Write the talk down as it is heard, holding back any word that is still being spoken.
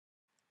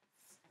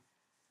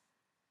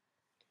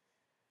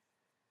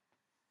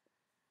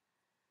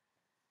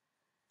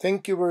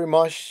Thank you very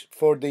much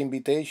for the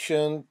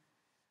invitation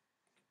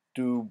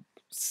to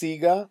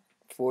CIGA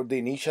for the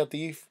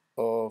initiative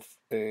of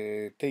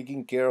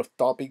taking care of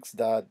topics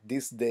that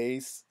these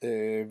days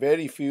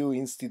very few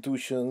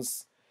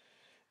institutions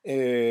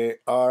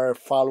are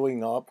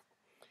following up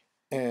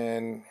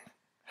and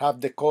have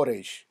the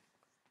courage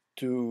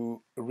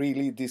to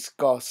really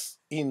discuss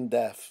in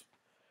depth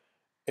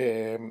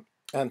and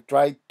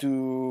try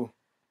to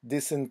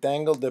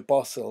disentangle the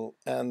puzzle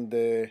and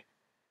the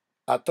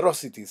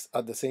atrocities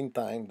at the same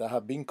time that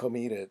have been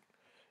committed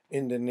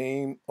in the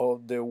name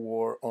of the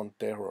war on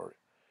terror.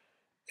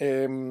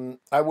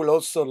 I would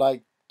also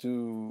like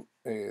to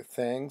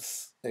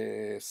thanks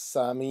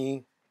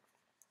Sami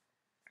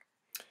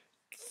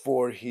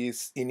for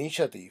his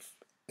initiative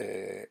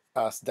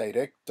as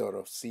director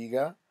of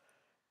SIGA,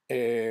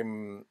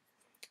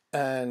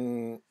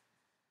 and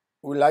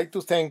would like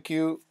to thank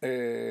you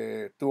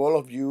to all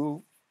of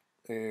you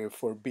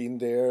for being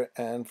there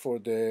and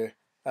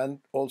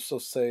also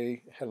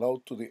say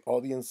hello to the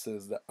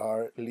audiences that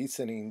are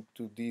listening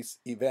to this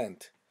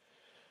event.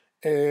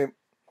 Uh,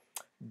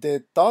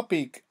 the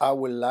topic I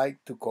would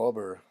like to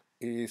cover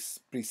is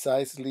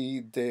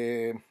precisely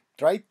the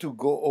try to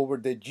go over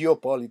the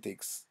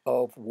geopolitics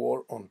of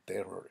war on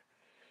terror.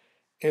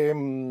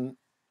 Um,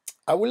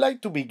 I would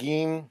like to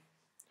begin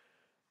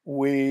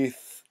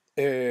with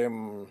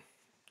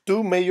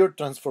two major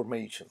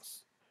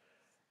transformations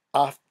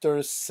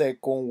after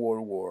Second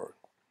World War.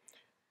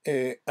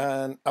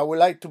 And I would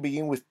like to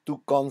begin with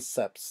two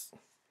concepts.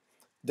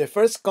 The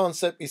first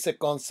concept is a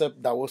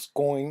concept that was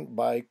coined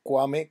by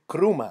Kwame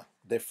Nkrumah,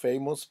 the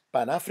famous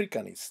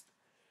Pan-Africanist,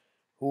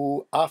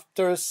 who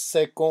after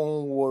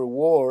Second World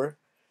War,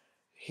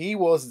 he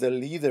was the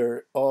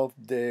leader of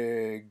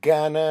the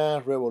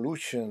Ghana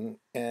Revolution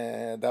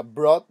that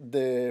brought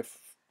the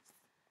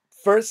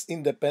first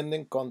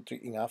independent country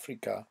in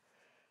Africa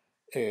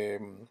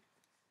um,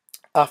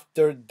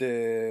 after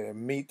the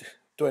mid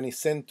 20th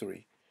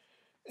century,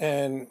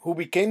 and who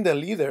became the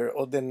leader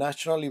of the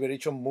national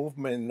liberation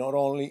movement not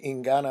only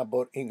in Ghana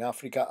but in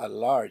Africa at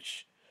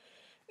large.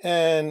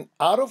 And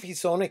out of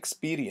his own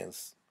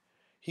experience,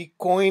 he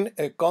coined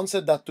a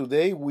concept that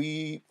today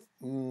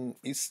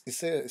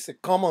is a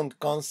common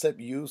concept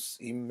used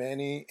in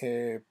many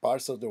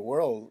parts of the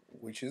world,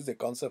 which is the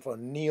concept of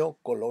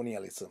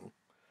neo-colonialism,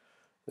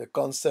 the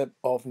concept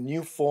of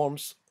new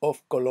forms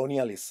of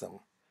colonialism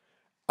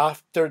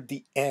after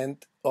the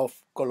end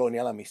of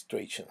colonial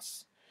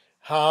administrations.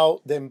 How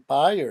the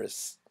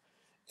empires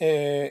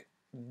uh,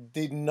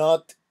 did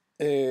not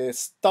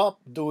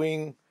stop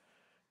doing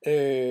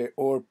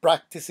or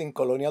practicing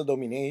colonial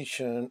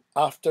domination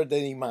after the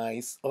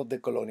demise of the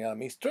colonial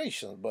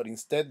administration, but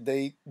instead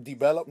they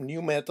developed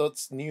new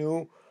methods,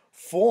 new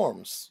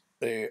forms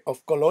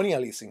of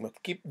colonialism,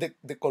 of keep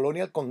the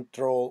colonial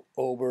control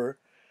over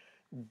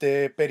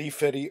the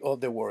periphery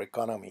of the world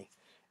economy.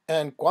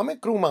 And Kwame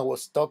Nkrumah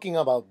was talking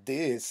about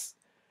this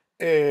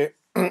uh,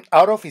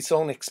 out of his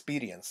own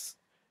experience.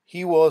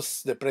 He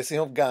was the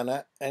president of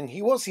Ghana, and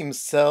he was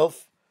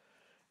himself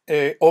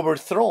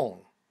overthrown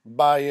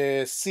by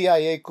a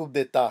CIA coup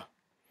d'etat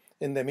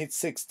in the mid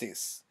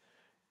 60s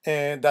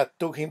that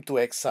took him to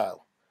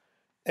exile.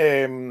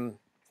 Um,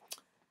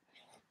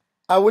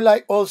 I would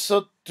like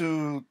also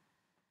to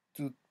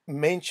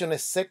mention a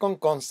second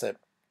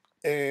concept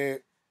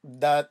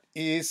that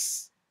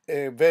is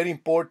very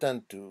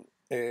important too,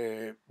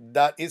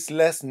 that is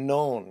less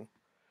known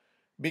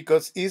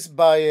because it's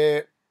by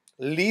a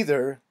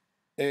leader,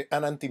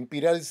 an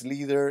anti-imperialist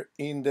leader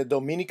in the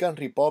Dominican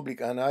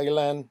Republic, an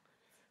island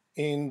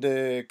in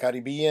the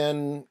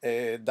Caribbean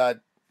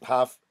that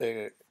have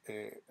a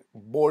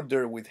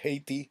border with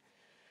Haiti.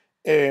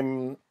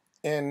 Um,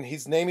 and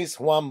his name is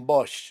Juan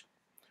Bosch.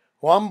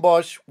 Juan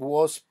Bosch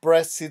was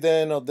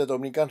president of the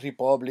Dominican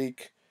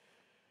Republic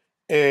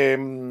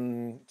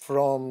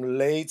from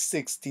late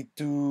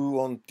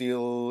 62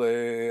 until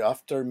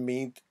after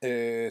mid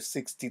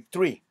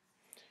 63.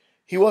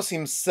 He was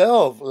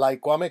himself,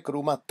 like Kwame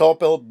Nkrumah,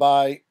 toppled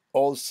by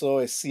also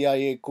a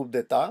CIA coup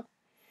d'etat.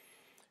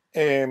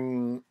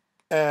 And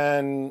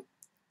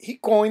he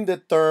coined the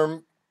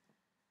term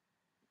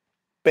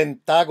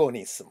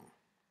pentagonism.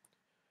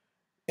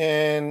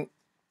 And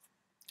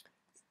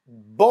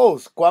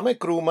both Kwame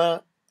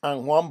Nkrumah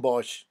and Juan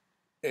Bosch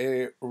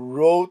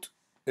wrote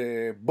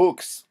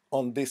books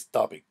on this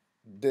topic.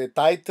 The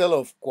title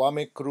of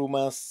Kwame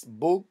Nkrumah's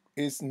book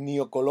is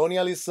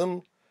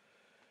Neocolonialism,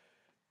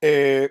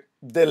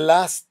 The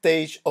Last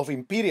Stage of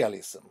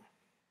Imperialism.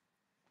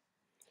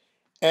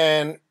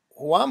 And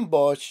Juan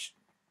Bosch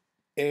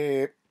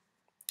uh,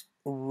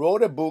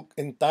 wrote a book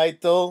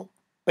entitled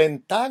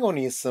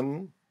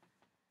Pentagonism,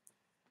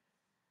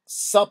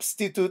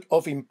 Substitute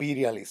of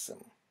Imperialism.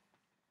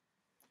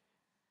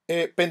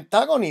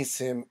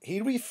 Pentagonism, he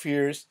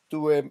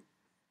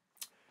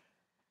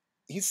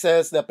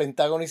says that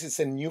Pentagonism is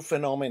a new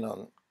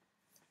phenomenon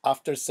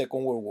after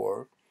Second World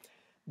War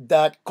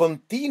that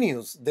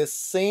continues the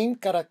same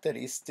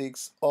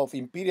characteristics of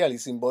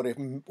imperialism but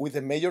with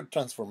a major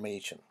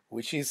transformation,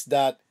 which is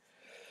that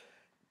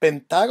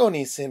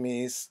Pentagonism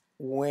is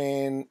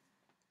um,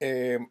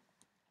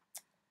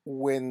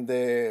 when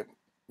the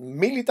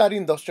military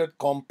industrial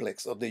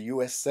complex of the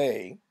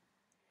USA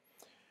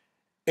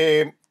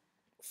um,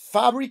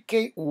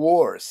 fabricate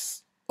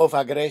wars of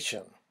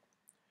aggression,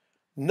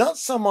 not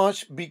so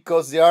much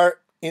because they are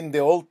in the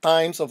old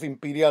times of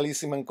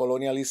imperialism and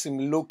colonialism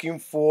looking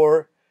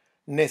for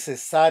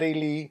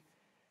necessarily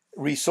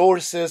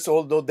resources,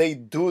 although they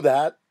do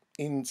that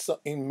in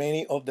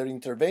many of their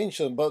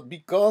interventions, but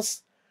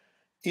because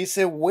it's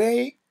a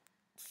way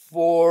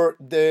for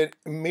the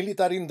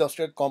military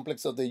industrial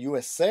complex of the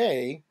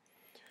USA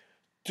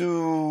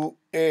to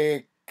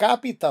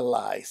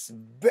capitalize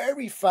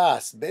very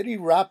fast, very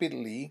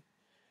rapidly,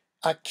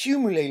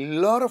 accumulate a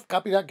lot of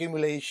capital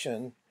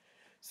accumulation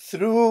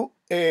through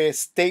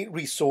state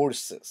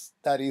resources.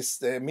 That is,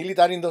 the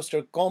military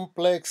industrial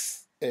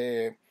complex,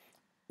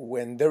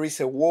 when there is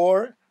a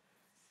war,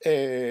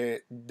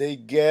 they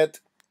get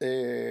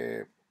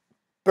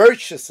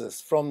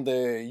purchases from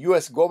the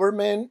US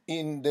government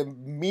in the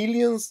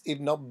millions, if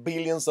not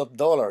billions of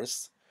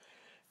dollars.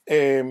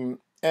 And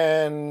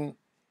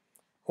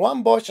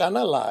Juan Bosch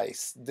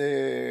analyzed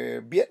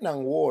the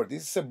Vietnam War.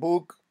 This is a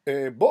book,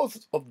 both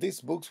of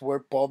these books were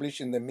published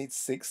in the mid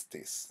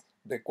 60s.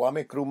 The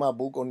Kwame Nkrumah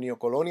book on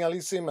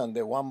neocolonialism and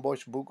the Juan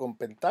Bosch book on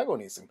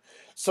Pentagonism.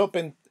 So,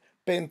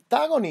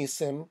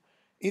 Pentagonism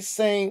is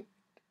saying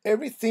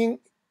everything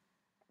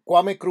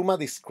Kwame Nkrumah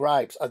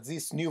describes as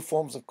these new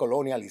forms of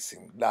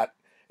colonialism, that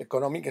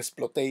economic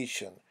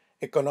exploitation,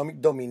 economic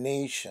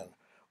domination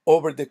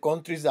over the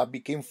countries that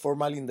became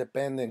formally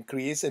independent,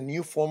 creates a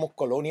new form of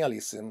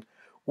colonialism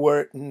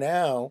where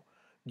now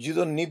you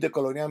don't need the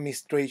colonial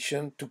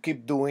administration to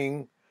keep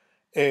doing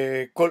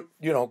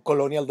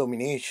colonial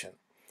domination.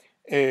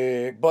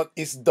 But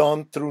it's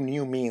done through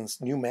new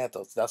means, new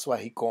methods. That's why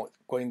he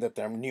coined the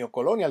term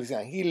neocolonialism.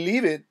 And he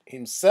lived it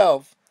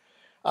himself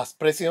as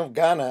president of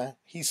Ghana.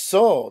 He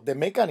saw the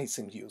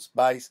mechanisms used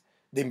by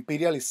the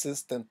imperialist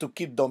system to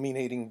keep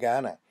dominating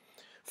Ghana,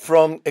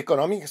 from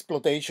economic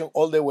exploitation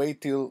all the way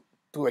to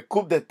a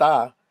coup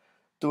d'etat,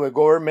 to a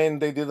government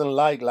they didn't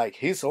like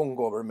his own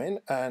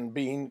government, and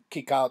being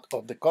kicked out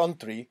of the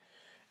country.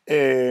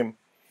 And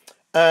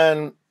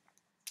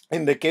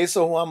in the case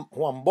of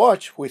Juan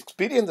Bosch, who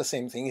experienced the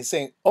same thing, he's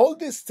saying all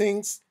these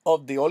things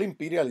of the old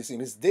imperialism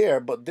is there,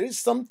 but there is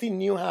something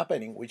new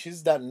happening, which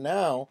is that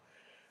now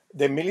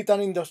the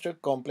military industrial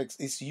complex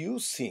is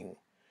using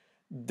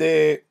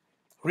the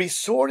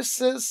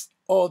resources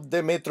of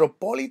the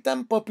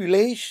metropolitan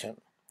population,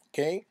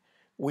 okay,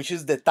 which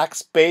is the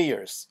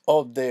taxpayers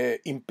of the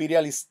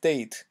imperialist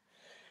state,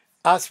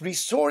 as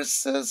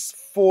resources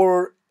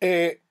for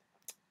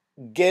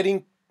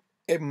getting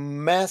a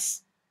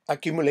mass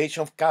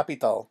accumulation of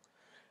capital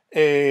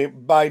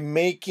by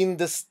making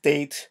the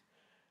state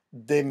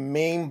the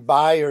main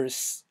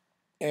buyers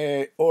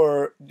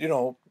of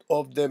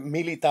the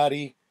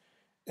military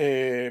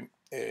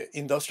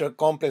industrial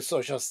complex,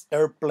 such as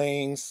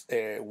airplanes,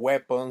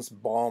 weapons,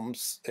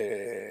 bombs.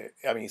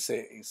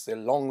 It's a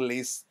long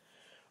list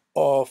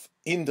of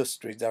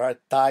industries that are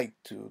tied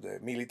to the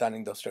military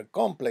industrial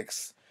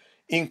complex,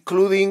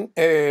 including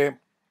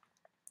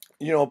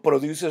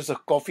producers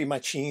of coffee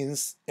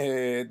machines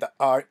that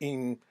are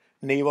in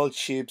naval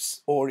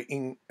ships or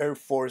in Air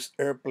Force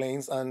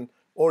airplanes and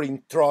or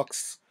in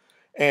trucks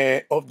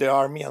of the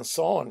army and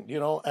so on.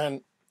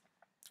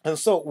 And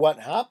so what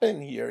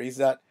happened here is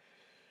that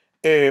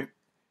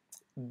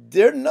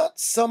they're not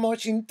so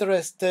much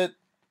interested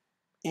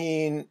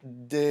in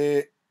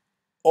the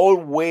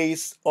old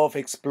ways of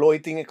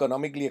exploiting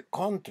economically a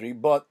country,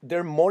 but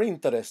they're more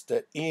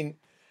interested in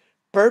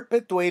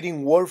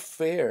perpetuating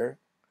warfare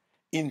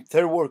in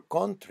third world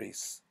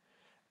countries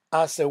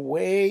as a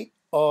way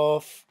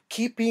of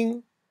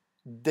keeping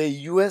the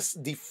US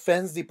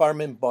Defense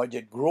Department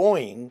budget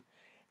growing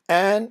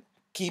and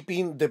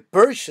keeping the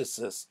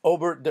purchases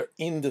over their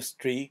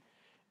industry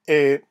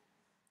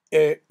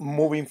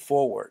moving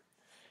forward.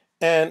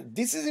 And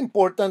this is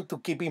important to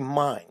keep in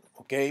mind,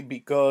 okay,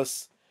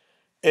 because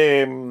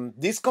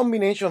this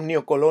combination of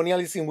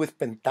neocolonialism with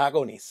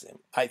Pentagonism,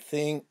 I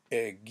think,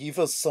 give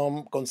us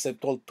some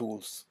conceptual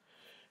tools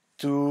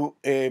to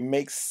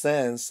make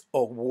sense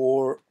of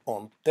war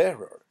on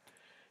terror.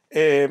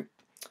 Uh,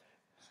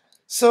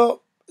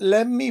 so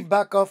let me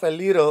back off a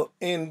little.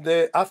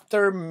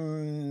 After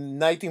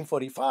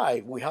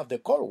 1945, we have the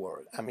Cold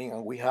War.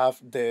 We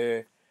have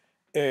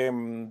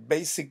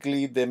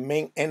basically the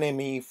main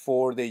enemy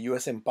for the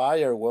US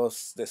empire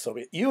was the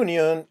Soviet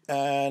Union,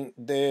 and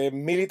the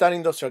military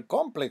industrial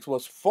complex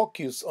was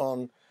focused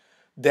on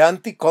the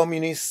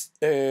anti-communist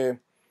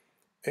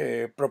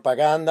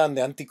propaganda and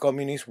the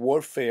anti-communist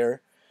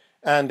warfare,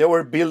 and they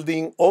were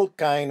building all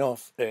kind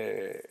of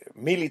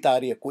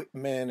military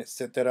equipment,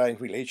 etc., in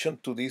relation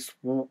to this,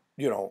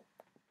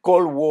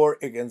 Cold War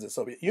against the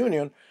Soviet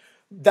Union,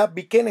 that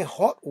became a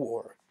hot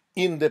war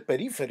in the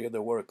periphery of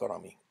the world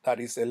economy. That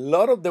is, a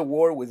lot of the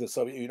war with the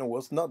Soviet Union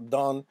was not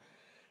done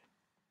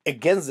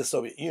against the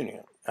Soviet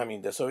Union.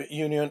 The Soviet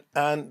Union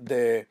and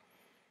the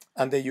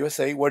and the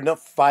USA were not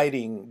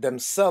fighting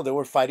themselves, they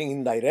were fighting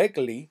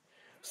indirectly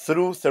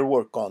through third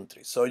world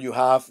countries. So you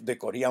have the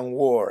Korean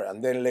War,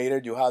 and then later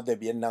you have the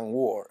Vietnam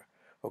War,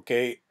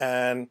 okay?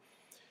 And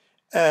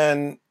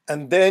then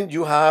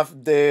you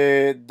have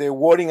the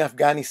war in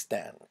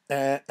Afghanistan,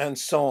 and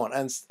so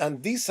on.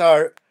 And these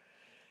are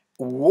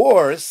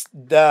wars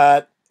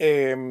that,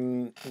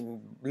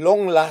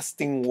 long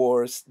lasting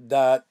wars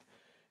that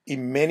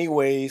in many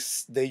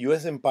ways the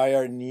US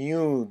empire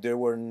knew they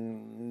were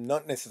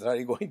not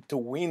necessarily going to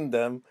win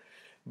them,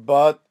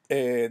 but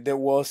there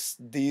was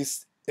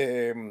this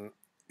uh,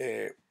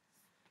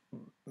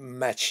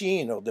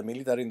 machine of the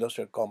military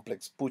industrial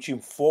complex pushing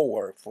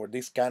forward for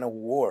this kind of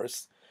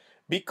wars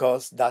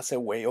because that's a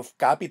way of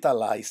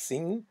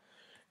capitalizing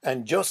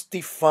and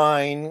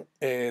justifying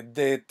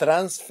the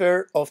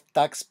transfer of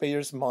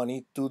taxpayers'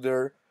 money to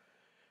their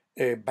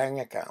bank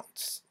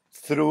accounts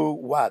through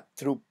what?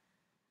 Through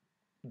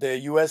the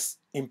U.S.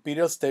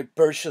 imperial state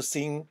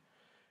purchasing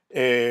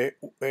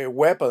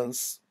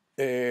weapons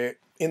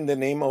in the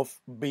name of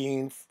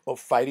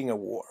fighting a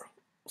war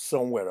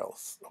somewhere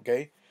else.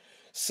 Okay,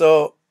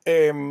 so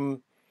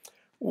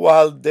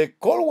while the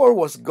Cold War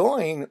was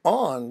going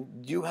on,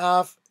 you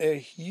have a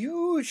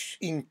huge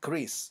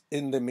increase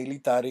in the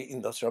military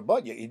industrial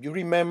budget. If you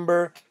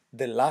remember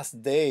the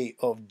last day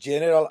of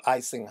General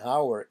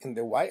Eisenhower in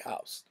the White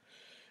House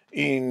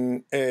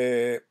in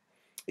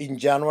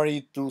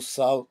January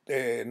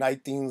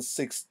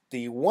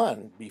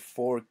 1961,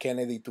 before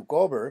Kennedy took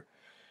over,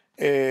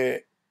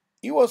 it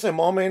was a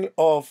moment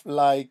of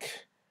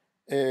like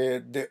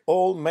the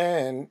old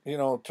man,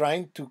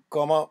 trying to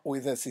come up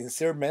with a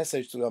sincere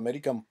message to the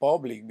American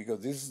public,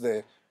 because this is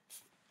the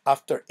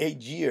after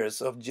 8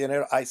 years of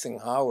General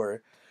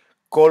Eisenhower,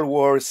 Cold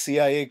War,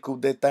 CIA coup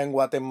d'etat in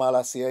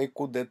Guatemala, CIA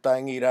coup d'etat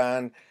in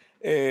Iran,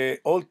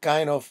 all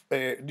kind of,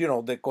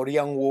 the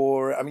Korean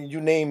War. I mean,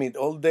 you name it,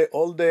 all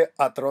the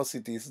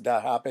atrocities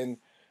that happened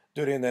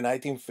during the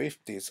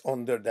 1950s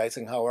under the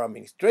Eisenhower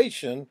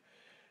administration.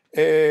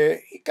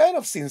 He kind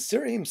of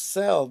sincered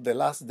himself the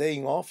last day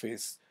in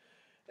office,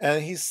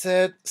 and he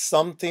said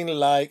something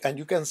like, and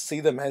you can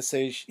see the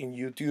message in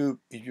YouTube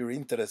if you're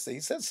interested. He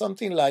said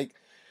something like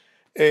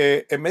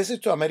a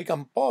message to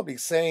American public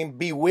saying,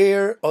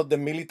 beware of the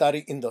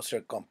military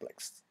industrial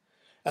complex.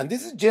 And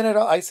this is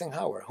General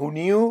Eisenhower, who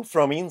knew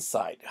from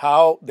inside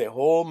how the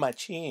whole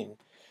machine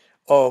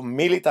of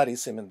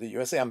militarism in the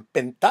USA and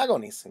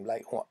Pentagonism,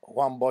 like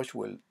Juan Bosch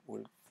will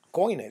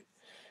coin it,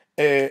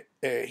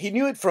 he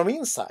knew it from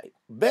inside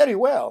very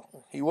well.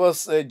 He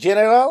was a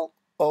general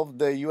of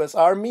the U.S.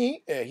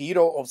 Army, a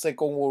hero of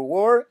Second World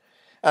War,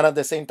 and at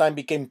the same time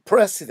became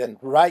president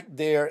right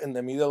there in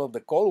the middle of the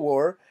Cold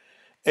War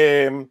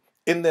in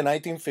the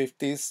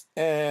 1950s.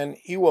 And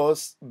he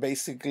was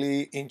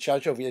basically in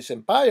charge of the U.S.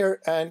 empire.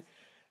 And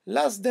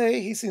last day,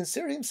 he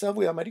sincered himself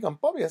with American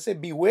public and said,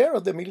 beware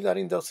of the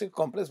military-industrial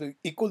complex.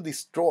 It could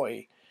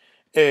destroy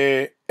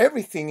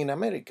everything in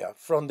America,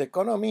 from the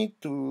economy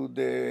to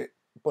the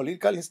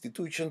political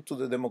institutions to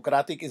the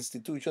democratic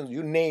institutions,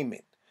 you name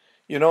it.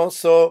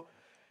 So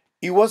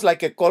it was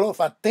like a call of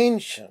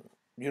attention,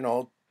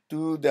 to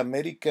the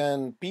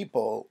American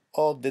people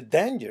of the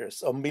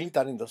dangers of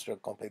military industrial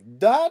complex.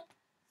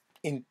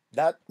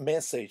 That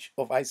message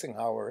of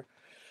Eisenhower,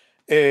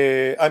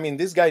 I mean,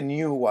 this guy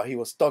knew what he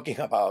was talking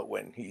about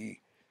when he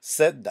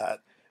said that.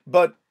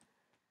 But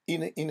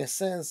in a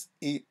sense,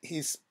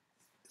 his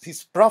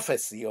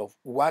prophecy of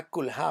what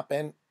could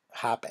happen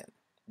happened.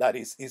 That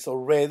is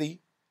already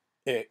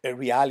a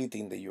reality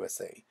in the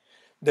USA.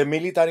 The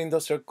military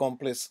industrial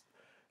complex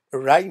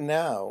right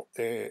now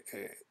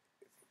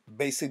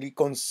basically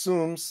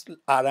consumes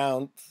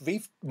around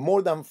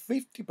more than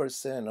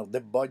 50% of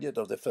the budget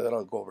of the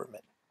federal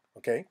government.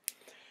 Okay?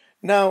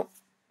 Now,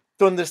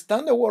 to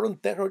understand the war on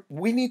terror,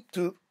 we need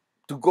to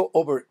go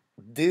over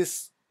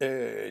this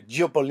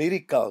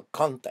geopolitical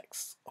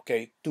context,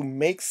 okay, to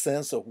make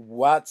sense of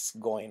what's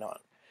going on,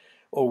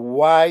 or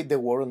why the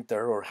war on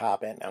terror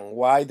happened, and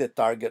why the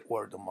target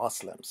were the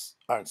Muslims,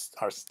 are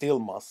still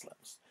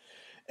Muslims.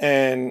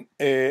 And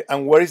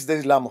where is the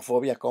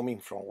Islamophobia coming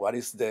from? What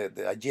is the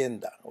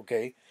agenda?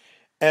 Okay.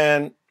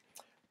 And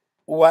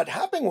what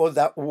happened was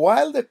that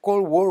while the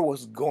Cold War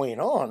was going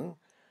on,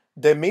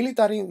 the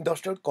military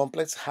industrial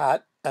complex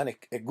had a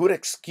good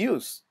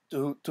excuse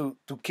to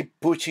keep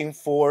pushing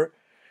for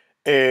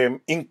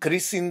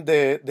increasing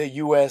the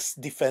US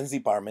Defense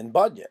Department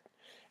budget.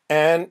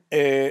 And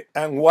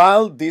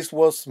while this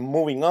was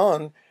moving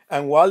on,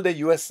 and while the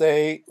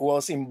USA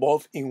was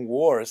involved in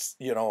wars,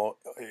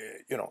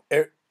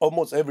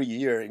 almost every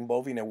year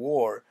involved in a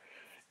war,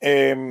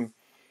 um,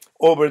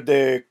 over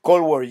the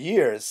Cold War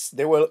years,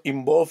 they were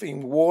involved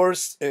in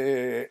wars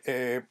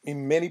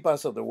in many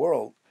parts of the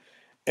world.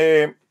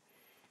 Um,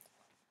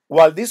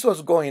 while this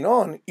was going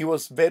on, it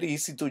was very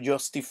easy to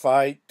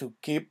justify to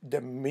keep the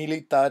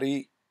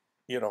military,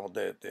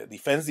 the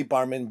Defense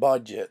Department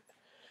budget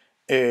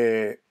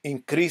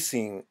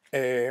increasing,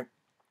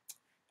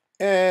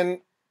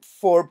 and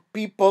for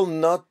people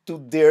not to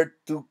dare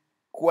to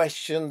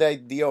question the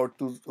idea or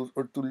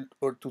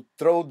to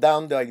throw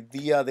down the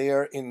idea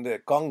there in the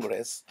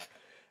Congress,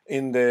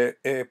 in the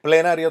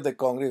plenary of the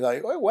Congress,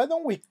 like, "Oh, why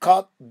don't we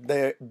cut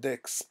the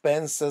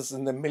expenses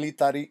in the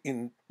military,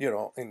 in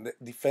the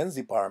Defense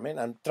Department,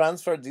 and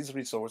transfer these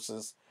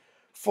resources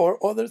for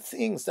other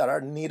things that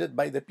are needed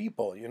by the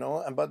people,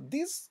 But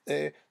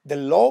the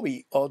lobby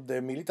of the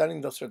military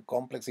industrial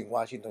complex in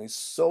Washington is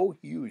so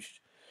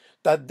huge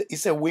that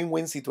it's a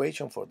win-win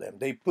situation for them.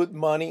 They put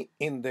money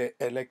in the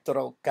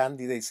electoral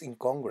candidates in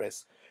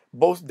Congress,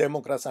 both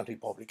Democrats and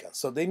Republicans.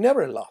 So they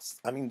never lost.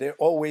 I mean,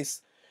 they're always.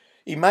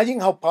 Imagine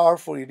how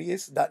powerful it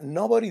is that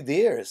nobody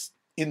dares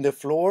in the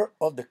floor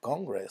of the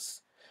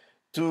Congress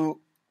to,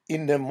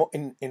 in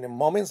the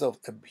moments of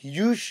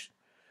huge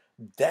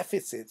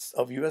deficits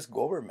of U.S.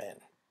 government,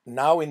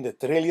 now in the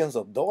trillions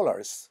of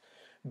dollars,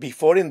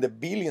 before in the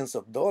billions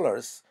of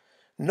dollars,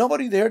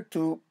 nobody there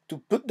to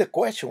put the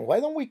question, why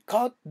don't we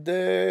cut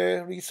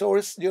the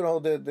resource,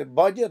 the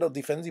budget of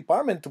Defense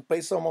Department to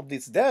pay some of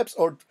these debts,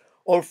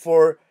 or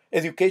for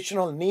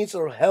educational needs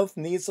or health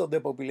needs of the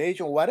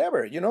population,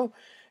 whatever.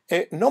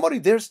 Nobody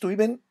dares to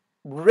even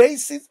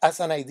raise it as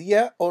an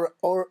idea or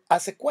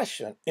as a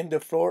question in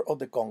the floor of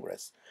the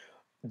Congress.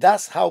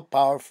 That's how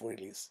powerful it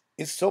is.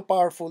 It's so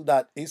powerful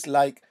that it's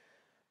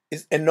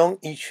a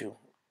non-issue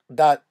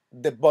that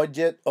the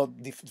budget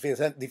of the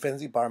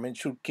Defense Department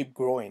should keep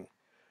growing,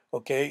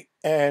 okay,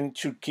 and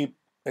should keep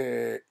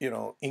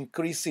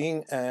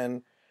increasing.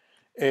 And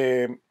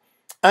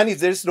if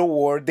there's no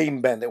war, they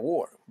invent a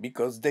war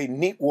because they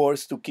need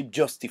wars to keep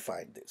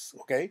justifying this,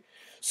 okay?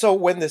 So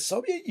when the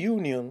Soviet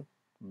Union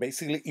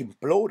basically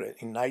imploded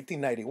in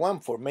 1991,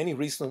 for many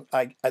reasons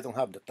I don't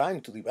have the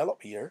time to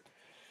develop here,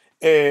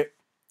 it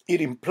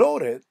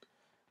imploded.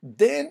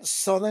 Then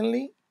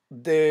suddenly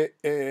the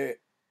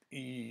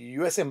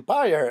U.S.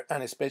 empire,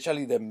 and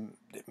especially the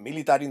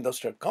military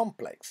industrial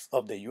complex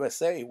of the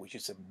USA, which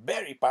is a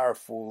very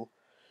powerful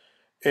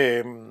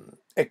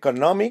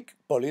economic,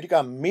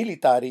 political,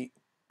 military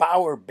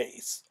power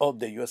base of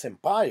the U.S.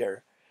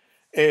 empire,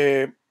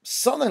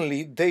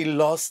 suddenly they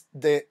lost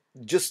the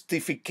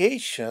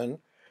justification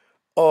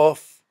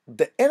of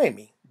the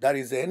enemy. That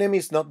is, the enemy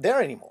is not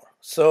there anymore.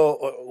 So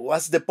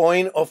what's the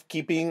point of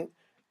keeping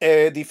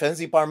a Defense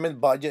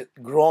Department budget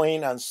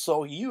growing and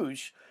so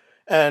huge?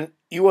 And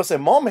it was a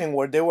moment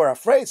where they were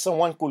afraid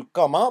someone could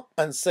come up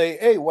and say,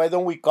 hey, why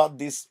don't we cut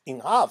this in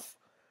half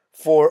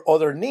for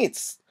other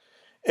needs?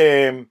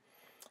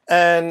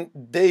 And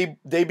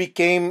they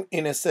became,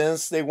 in a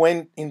sense, they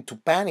went into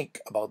panic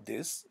about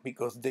this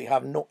because they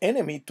have no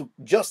enemy to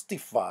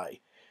justify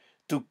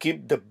to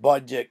keep the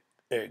budget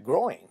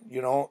growing,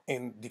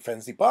 in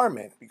Defense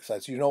Department. Because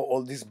as you know,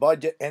 all this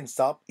budget ends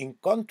up in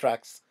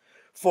contracts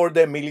for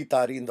the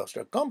military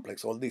industrial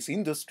complex, all these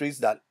industries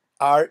that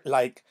are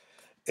like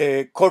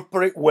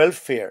corporate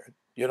welfare.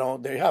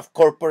 They have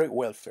corporate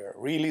welfare.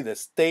 Really, the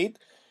state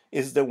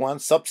is the one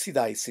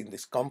subsidizing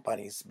these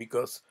companies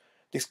because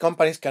these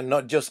companies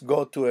cannot just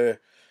go to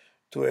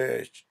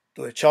a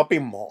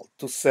shopping mall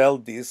to sell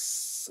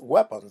these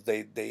weapons.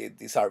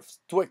 These are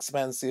too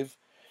expensive,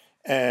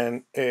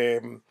 and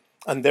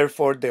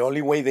therefore the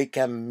only way they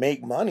can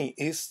make money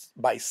is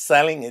by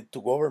selling it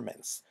to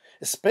governments,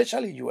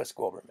 especially U.S.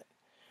 government.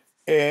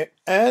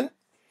 And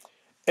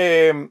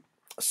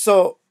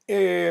so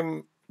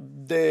the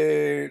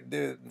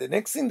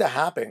next thing that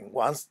happened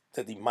once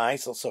the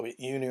demise of Soviet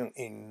Union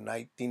in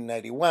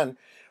 1991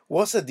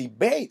 was a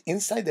debate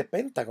inside the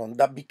Pentagon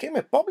that became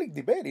a public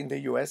debate in the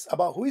U.S.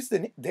 about who is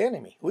the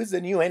enemy, who is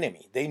the new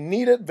enemy. They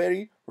needed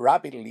very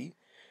rapidly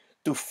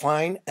to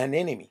find an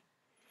enemy.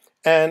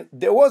 And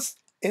there was,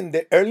 in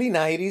the early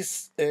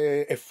 90s,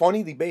 a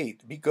funny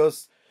debate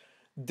because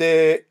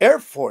the Air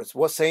Force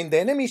was saying the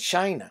enemy is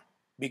China.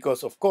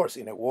 Because, of course,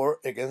 in a war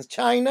against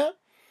China,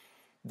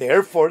 the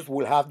Air Force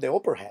will have the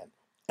upper hand.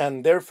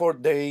 And therefore,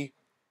 they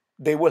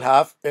will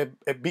have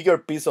a bigger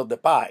piece of the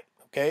pie,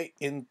 okay,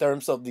 in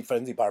terms of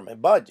Defense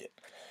Department budget.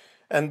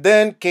 And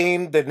then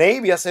came the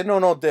Navy. I said,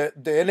 no, the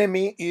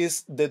enemy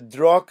is the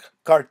drug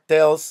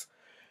cartels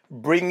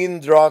bringing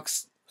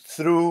drugs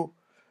through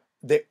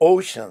the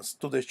oceans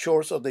to the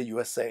shores of the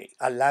USA,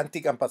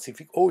 Atlantic and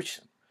Pacific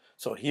Ocean.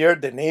 So here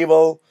the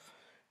naval,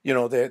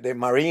 the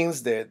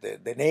Marines,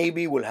 the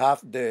Navy will have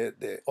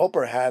the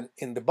upper hand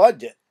in the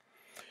budget.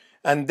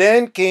 And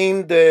then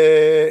came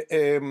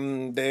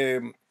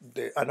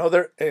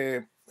another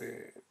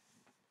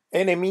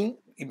enemy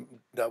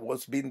that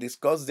was being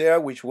discussed there,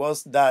 which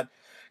was that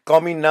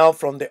coming now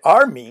from the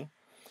Army,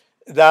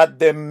 that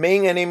the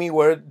main enemy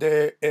were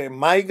the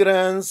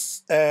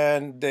migrants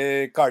and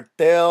the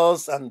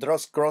cartels and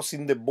drugs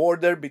crossing the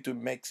border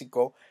between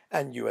Mexico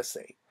and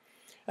USA.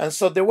 And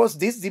so there was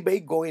this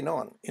debate going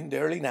on in the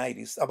early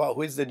 90s about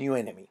who is the new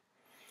enemy.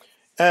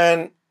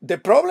 And the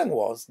problem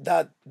was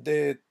that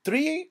the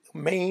three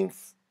main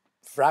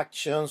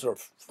fractions or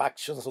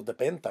factions of the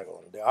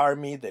Pentagon, the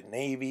Army, the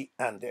Navy,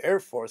 and the Air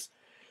Force,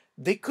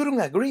 they couldn't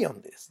agree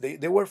on this.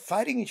 They were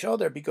fighting each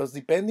other because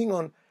depending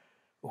on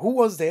who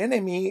was the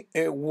enemy,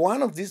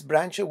 one of these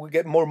branches would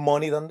get more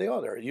money than the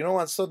other,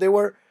 and so they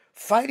were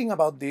fighting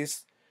about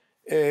this,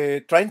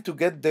 trying to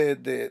get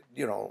the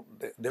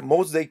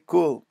most they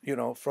could,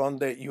 from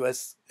the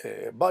U.S.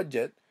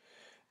 Budget,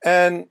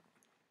 and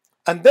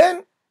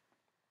then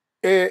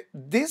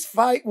this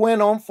fight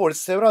went on for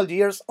several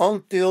years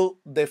until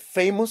the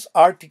famous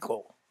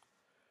article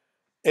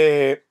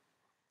uh,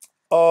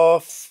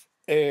 of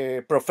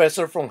a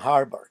professor from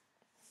Harvard,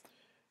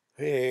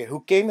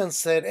 who came and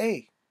said,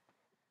 "Hey,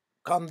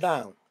 calm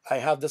down. I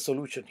have the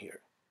solution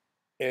here,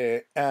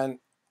 and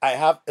I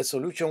have a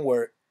solution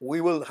where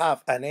we will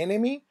have an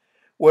enemy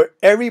where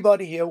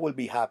everybody here will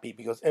be happy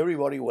because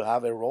everybody will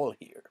have a role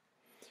here."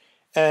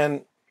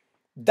 And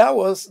that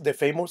was the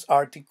famous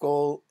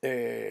article,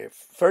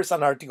 first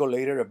an article,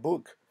 later a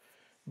book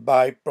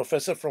by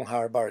professor from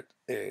Harvard,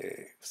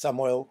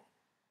 Samuel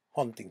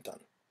Huntington,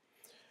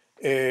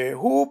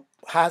 who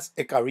has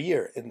a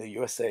career in the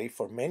USA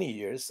for many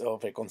years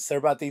of a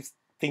conservative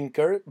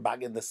thinker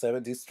back in the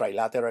 70s,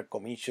 Trilateral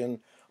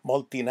Commission,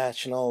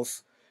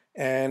 multinationals,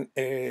 and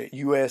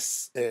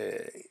US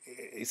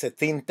is a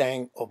think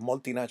tank of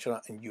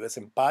multinational and US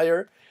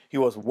empire. He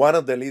was one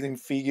of the leading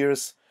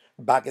figures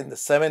back in the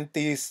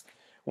 70s,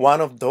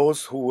 one of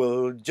those who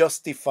will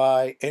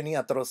justify any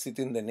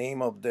atrocity in the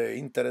name of the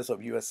interests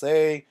of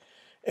USA.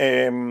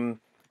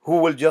 Who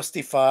will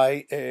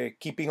justify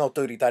keeping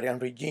authoritarian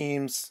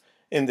regimes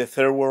in the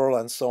third world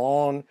and so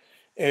on.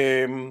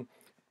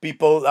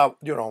 People that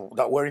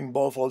that were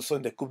involved also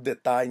in the coup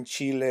d'état in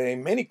Chile,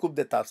 in many coup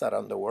d'états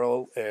around the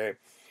world,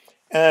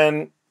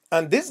 and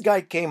this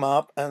guy came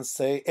up and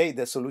say, "Hey,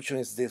 the solution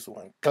is this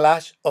one: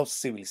 clash of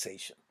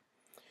civilization."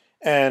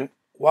 And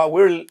what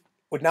we're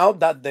now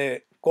that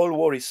the Cold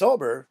War is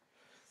over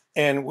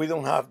and we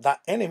don't have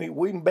that enemy,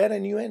 we invent a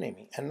new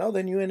enemy, and now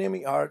the new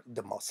enemy are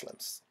the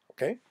Muslims.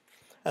 Okay.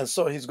 And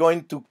so he's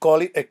going to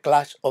call it a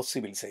clash of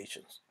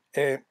civilizations.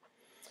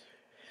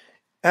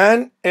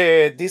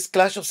 This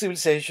clash of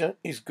civilization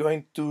is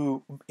going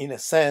to, in a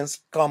sense,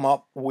 come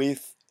up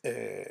with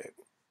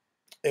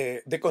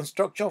the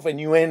construction of a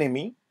new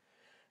enemy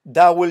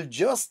that will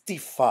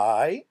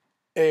justify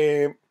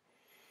the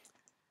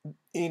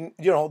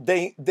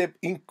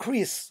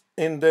increase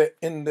in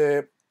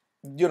the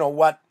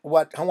what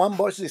Juan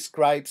Bosch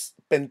describes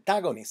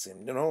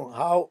pentagonism.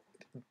 How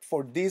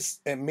for this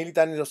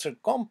military industrial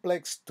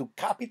complex to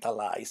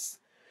capitalize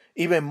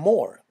even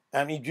more.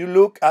 And if you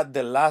look at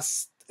the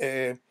last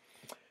 30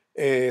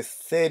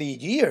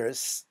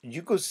 years,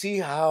 you could see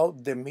how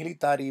the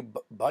military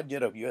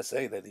budget of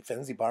USA, the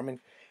Defense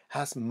Department,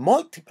 has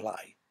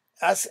multiplied,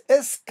 has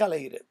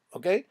escalated,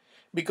 okay?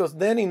 Because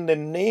then in the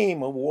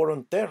name of war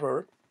on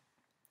terror,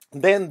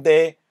 then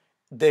they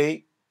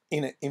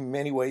in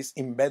many ways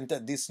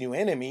invented this new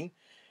enemy,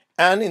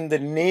 and in the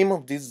name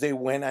of this they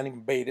went and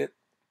invaded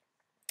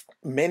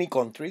many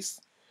countries,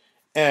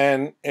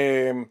 and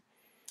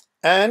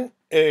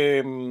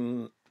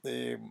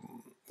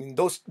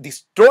those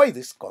destroy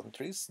these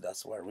countries.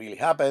 That's what really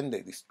happened.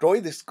 They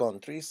destroyed these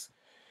countries,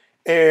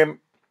 and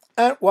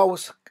what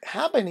was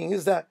happening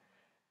is that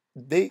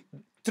they,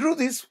 through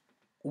these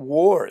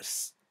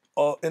wars,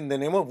 in the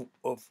name of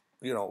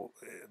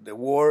the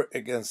war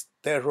against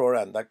terror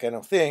and that kind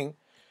of thing,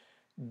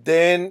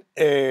 then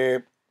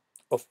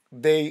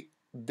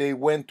they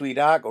went to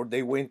Iraq, or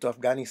they went to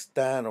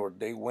Afghanistan, or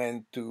they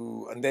went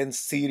to, and then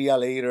Syria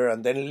later,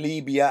 and then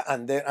Libya,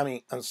 and then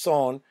and so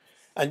on.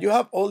 And you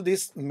have all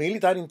this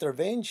military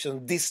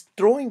intervention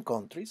destroying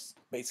countries,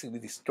 basically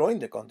destroying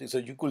the country. So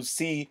you could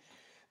see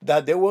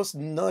that there was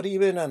not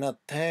even an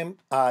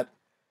attempt at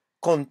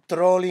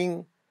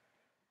controlling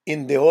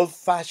in the old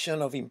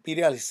fashion of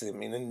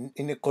imperialism,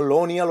 in a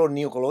colonial or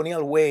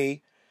neo-colonial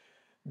way,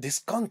 this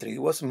country.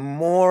 It was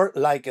more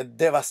like a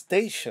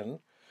devastation,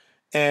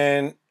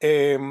 and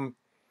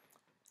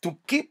to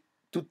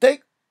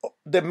take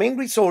the main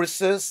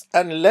resources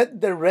and let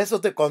the rest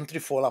of the country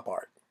fall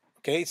apart.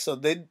 Okay, so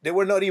they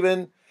were not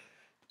even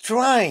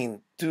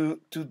trying to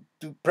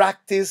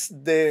practice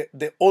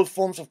the old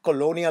forms of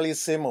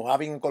colonialism, of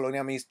having a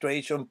colonial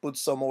administration, put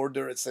some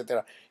order,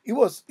 etc.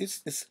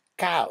 It's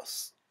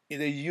chaos.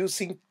 They're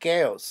using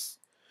chaos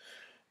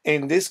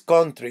in these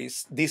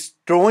countries,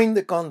 destroying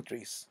the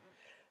countries,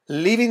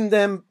 leaving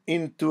them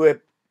into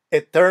a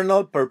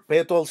eternal,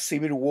 perpetual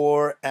civil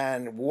war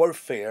and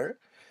warfare,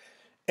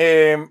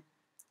 um,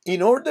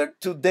 in order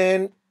to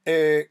then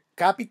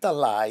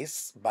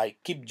capitalize by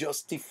keep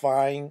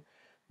justifying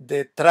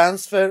the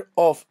transfer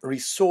of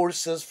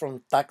resources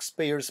from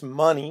taxpayers'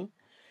 money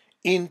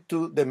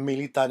into the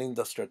military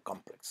industrial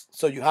complex.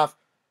 So you have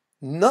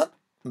not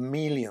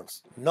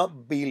millions,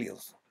 not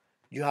billions,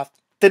 you have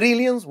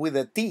trillions with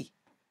a T,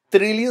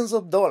 trillions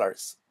of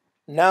dollars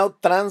now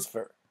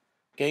transfer,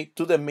 okay,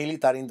 to the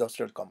military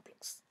industrial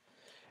complex.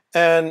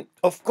 And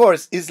of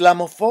course,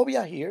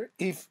 Islamophobia here,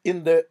 if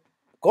in the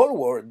Cold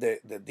War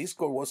the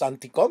discourse was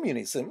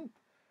anti-communism,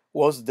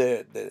 was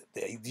the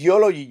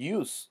ideology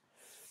used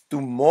to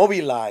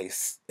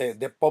mobilize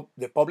the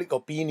public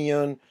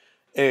opinion,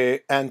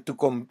 and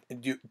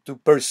to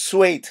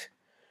persuade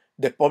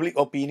the public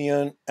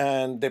opinion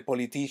and the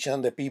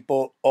politician, the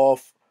people,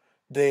 of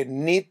the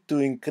need to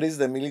increase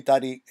the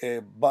military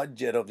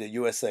budget of the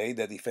USA,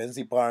 the Defense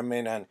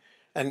Department,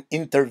 and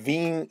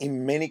intervene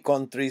in many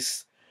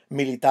countries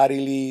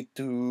militarily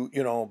to,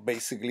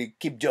 basically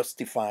keep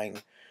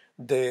justifying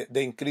the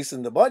increase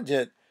in the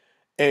budget.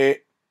 Uh,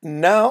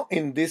 Now,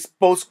 in this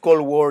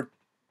post-Cold War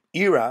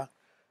era,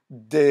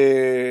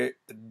 the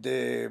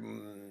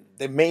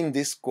main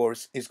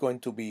discourse is going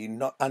to be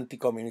not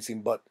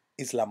anti-communism but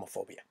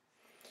Islamophobia.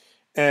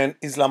 And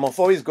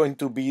Islamophobia is going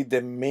to be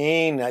the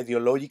main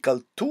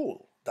ideological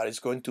tool that is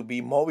going to be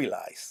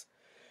mobilized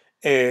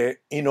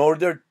in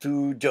order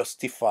to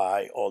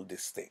justify all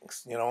these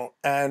things,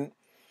 and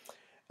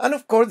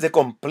of course the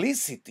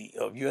complicity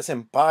of U.S.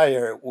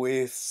 empire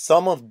with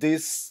some of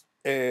these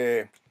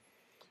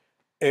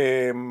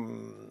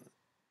um,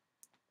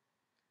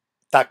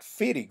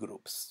 Takfiri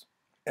groups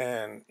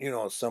and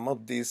some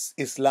of these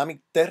Islamic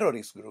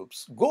terrorist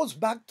groups goes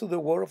back to the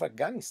war of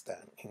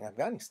Afghanistan in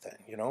Afghanistan,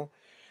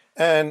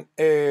 and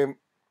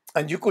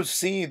and you could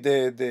see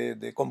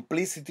the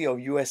complicity of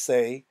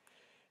USA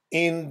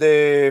in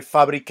the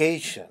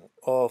fabrication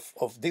of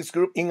this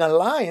group in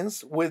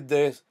alliance with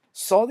the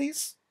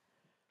Saudis,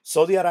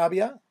 Saudi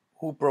Arabia,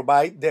 who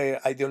provide the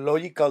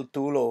ideological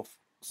tool of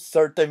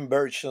certain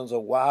versions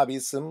of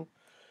Wahhabism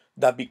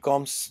that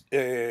becomes,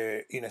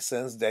 in a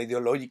sense, the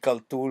ideological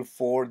tool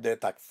for the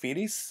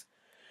Takfiris.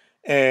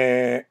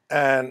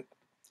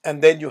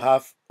 And then you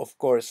have, of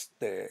course,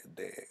 the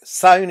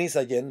Zionist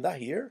agenda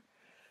here,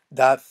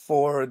 that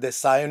for the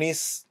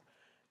Zionists,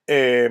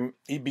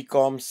 it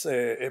becomes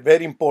a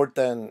very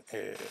important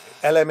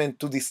element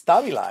to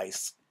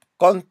destabilize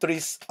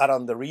countries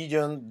around the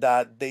region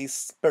that they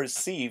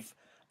perceive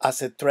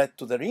as a threat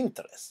to their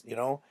interests,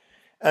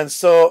 And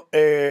so,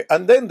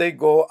 and then they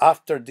go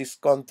after these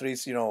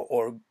countries,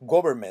 or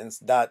governments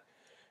that,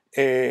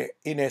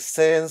 in a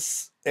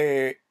sense,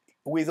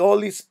 with all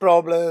these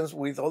problems,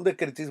 with all the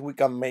criticism we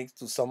can make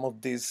to some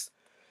of these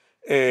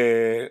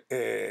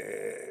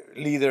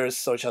leaders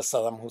such as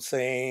Saddam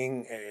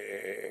Hussein,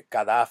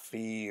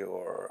 Gaddafi,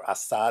 or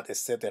Assad,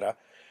 etc.,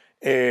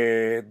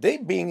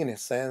 they've been, in a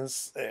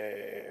sense,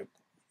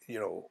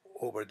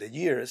 over the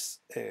years,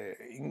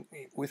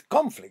 with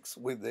conflicts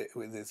with the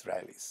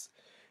Israelis.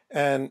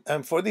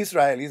 And for the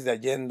Israelis, the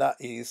agenda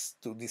is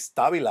to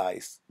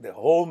destabilize the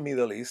whole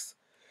Middle East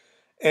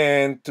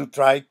and to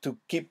try to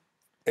keep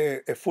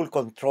a full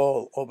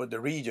control over the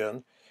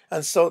region.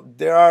 And so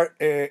there are,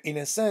 in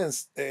a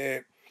sense,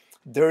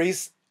 there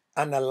is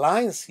an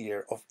alliance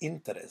here of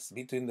interest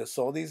between the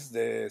Saudis,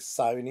 the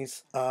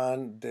Zionists,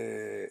 and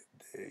the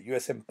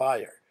U.S.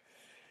 empire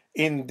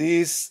in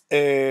this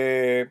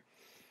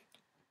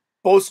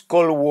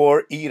post-Cold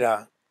War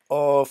era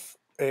of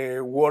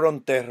war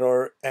on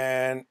terror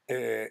and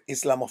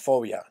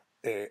Islamophobia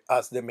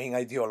as the main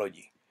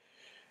ideology.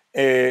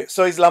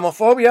 So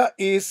Islamophobia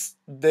is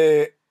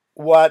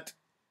what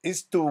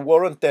is to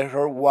war on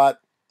terror what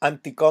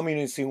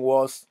anti-communism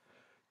was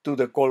to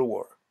the Cold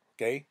War.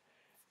 Okay,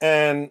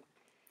 and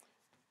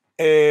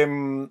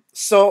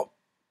so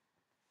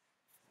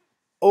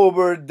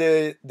over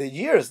the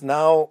years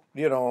now,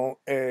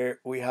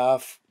 we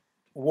have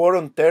war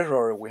on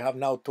terror. We have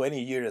now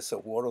 20 years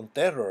of war on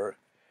terror.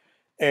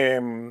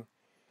 Um,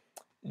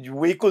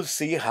 we could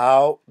see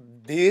how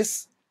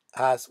this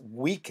has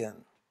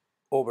weakened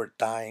over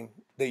time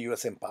the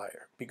U.S.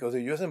 empire, because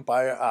the U.S.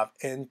 empire have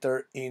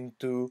entered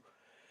into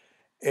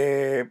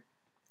a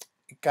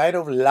kind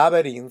of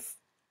labyrinth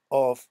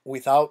of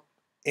without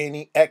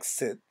any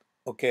exit,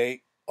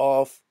 okay,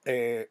 of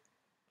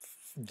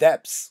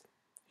debts,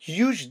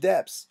 huge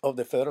debts of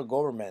the federal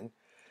government.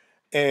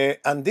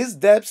 And these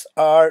debts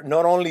are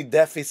not only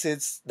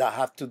deficits that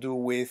have to do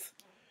with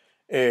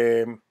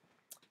um,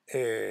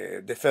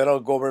 the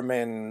federal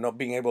government not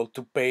being able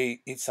to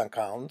pay its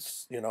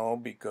accounts,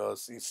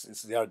 because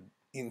they are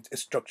in a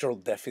structural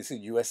deficit.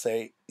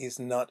 USA is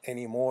not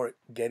anymore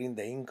getting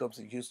the incomes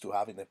it used to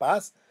have in the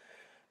past,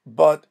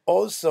 but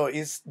also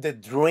is the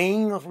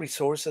drain of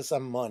resources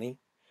and money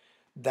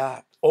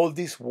that all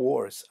these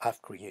wars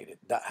have created,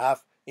 that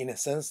have, in a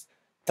sense,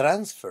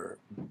 transferred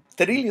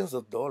trillions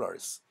of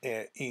dollars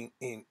in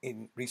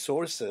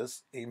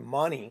resources, in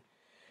money,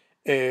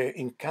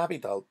 in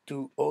capital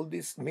to all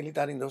these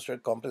military industrial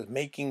companies,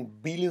 making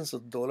billions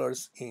of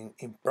dollars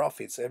in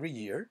profits every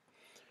year.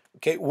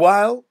 Okay,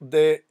 while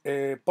the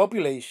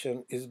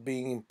population is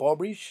being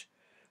impoverished,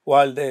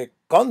 while the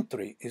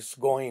country is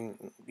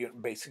going,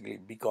 basically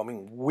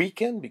becoming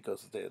weakened,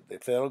 because the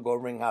federal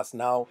government has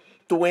now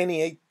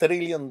 $28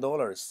 trillion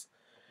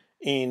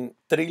in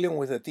trillion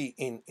with a T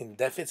in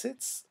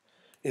deficits.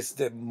 It's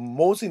the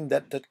most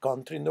indebted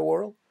country in the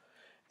world.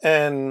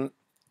 And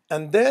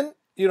then,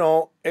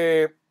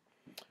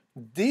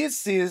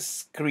 this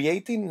is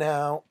creating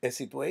now a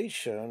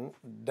situation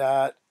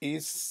that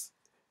is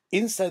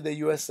inside the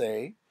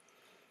USA,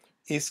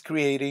 is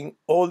creating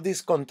all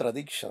these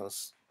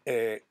contradictions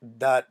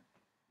that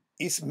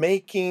is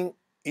making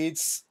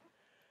its,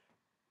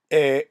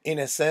 in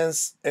a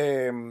sense,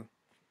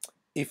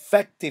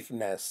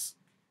 effectiveness,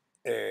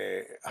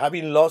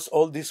 having lost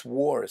all these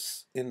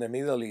wars in the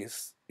Middle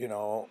East,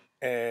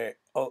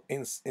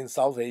 in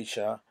South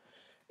Asia,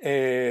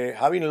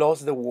 having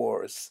lost the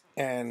wars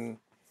and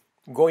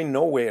going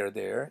nowhere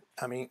there.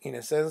 I mean, in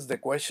a sense, the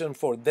question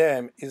for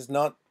them is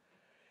not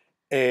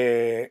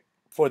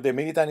for the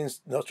military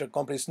industrial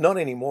complex, not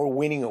anymore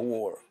winning a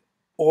war,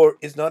 or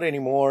it's not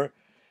anymore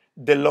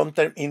the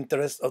long-term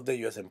interest of the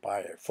U.S.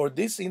 empire. For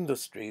these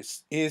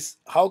industries, is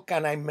how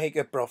can I make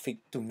a profit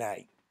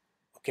tonight,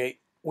 okay,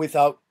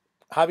 without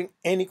having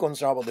any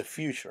concern about the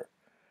future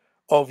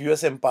of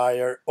U.S.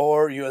 empire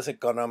or U.S.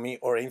 economy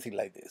or anything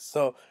like this.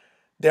 So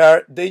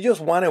they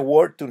just want a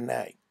war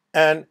tonight,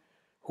 and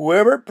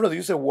whoever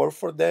produces a war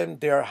for them,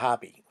 they are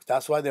happy.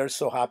 That's why they're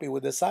so happy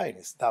with the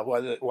Zionists. That's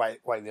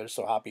why they're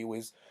so happy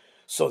with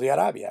Saudi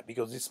Arabia,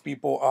 because these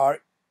people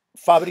are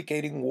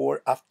fabricating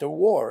war after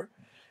war,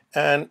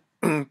 and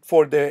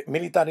for the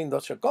military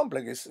industrial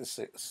complex,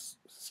 it's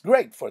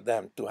great for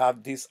them to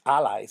have these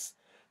allies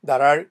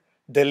that are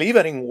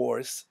delivering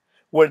wars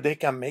where they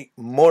can make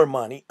more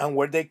money and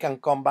where they can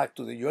come back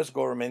to the US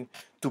government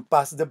to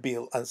pass the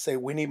bill and say,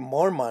 we need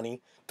more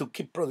money to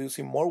keep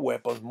producing more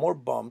weapons, more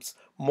bombs,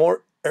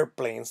 more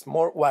airplanes,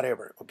 more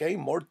whatever, okay,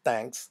 more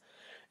tanks.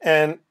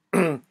 And,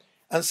 and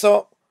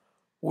so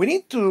we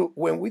need to,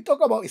 when we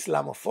talk about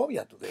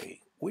Islamophobia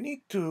today, we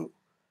need to,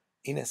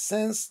 in a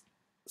sense,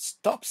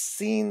 stop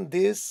seeing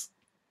this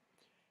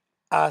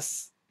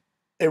as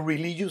a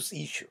religious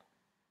issue.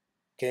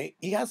 Okay,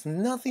 it has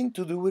nothing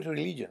to do with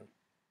religion.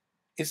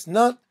 It's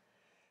not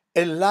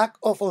a lack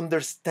of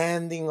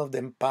understanding of the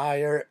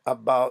empire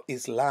about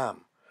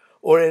Islam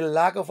or a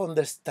lack of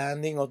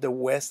understanding of the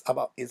West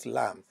about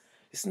Islam.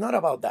 It's not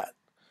about that.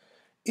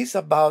 It's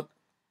about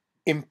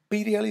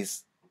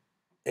imperialist,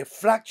 a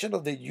fraction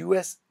of the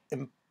US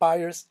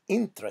empire's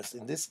interest,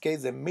 in this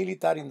case, the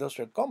military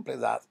industrial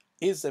complex, that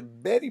is a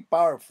very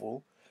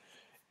powerful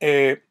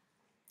uh,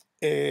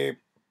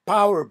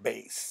 power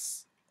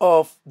base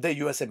of the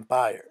US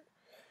empire.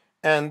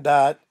 And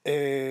that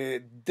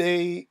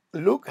they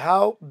look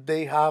how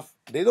they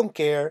don't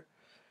care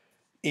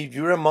if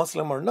you're a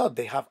Muslim or not.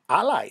 They have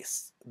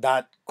allies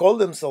that call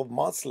themselves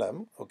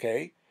Muslim,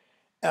 okay,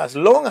 as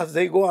long as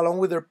they go along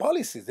with their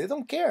policies. They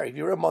don't care if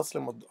you're a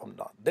Muslim or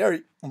not.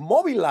 They're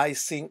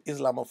mobilizing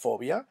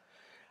Islamophobia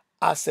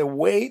as a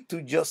way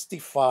to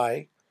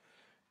justify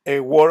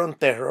a war on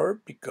terror,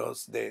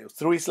 because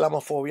through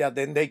Islamophobia,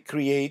 then they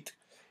create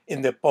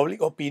in the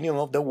public opinion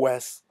of the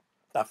West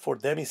that for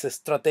them is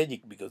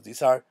strategic, because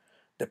these are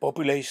the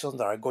populations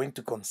that are going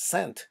to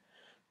consent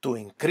to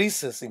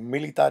increases in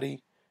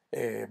military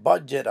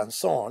budget and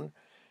so on,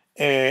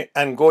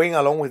 and going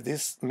along with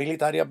these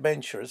military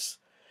adventures.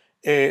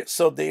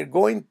 So they're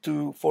going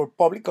to, for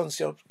public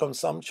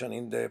consumption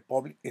in the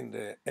public in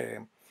the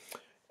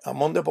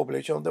among the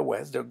population of the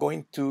West, they're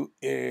going to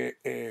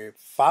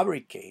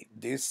fabricate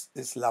this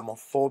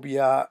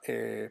Islamophobia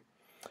uh,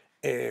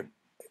 uh,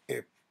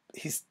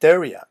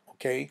 hysteria,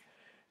 okay,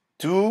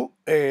 to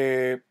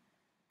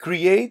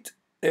create,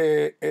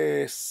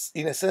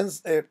 in a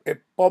sense, a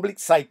public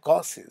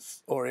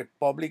psychosis or a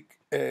public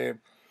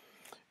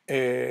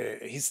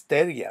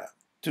hysteria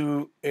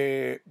to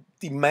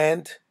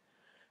demand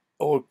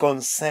or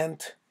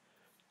consent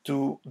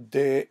to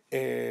the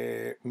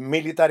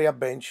military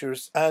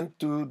adventures and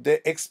to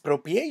the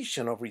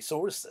expropriation of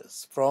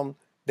resources from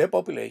the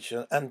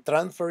population and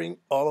transferring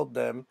all of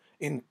them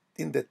in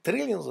the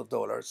trillions of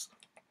dollars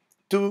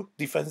to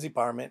Defense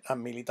Department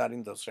and military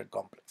industrial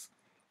complex.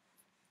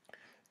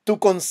 To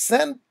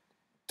consent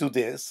to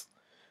this,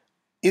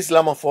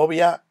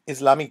 Islamophobia,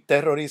 Islamic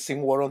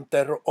terrorism, war on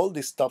terror, all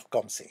this stuff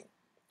comes in.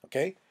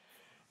 Okay?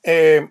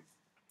 Um,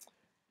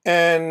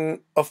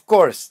 And of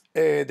course,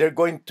 they're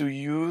going to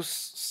use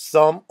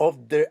some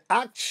of the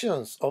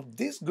actions of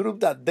this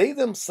group that they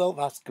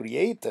themselves have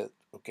created.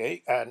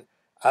 Okay, and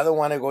I don't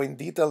want to go in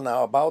detail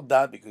now about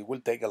that because it will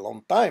take a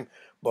long time.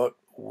 But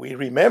we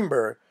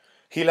remember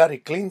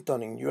Hillary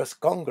Clinton in U.S.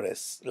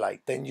 Congress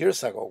like 10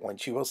 years ago when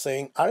she was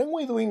saying, "Aren't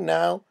we doing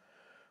now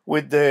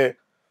with the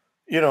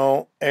you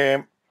know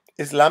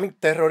Islamic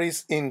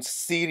terrorists in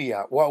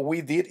Syria what we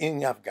did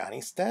in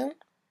Afghanistan?"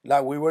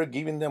 Like we were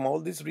giving them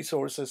all these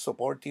resources,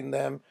 supporting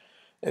them,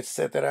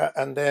 etc.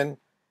 And then,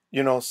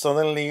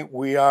 suddenly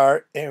we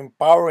are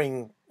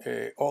empowering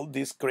all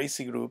these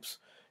crazy groups.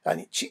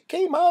 And she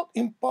came out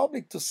in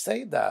public to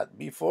say that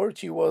before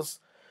she was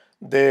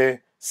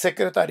the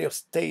Secretary of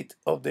State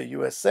of the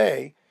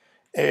USA,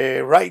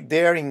 right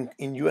there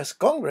in U.S.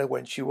 Congress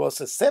when she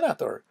was a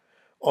senator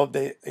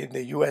in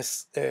the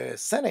U.S.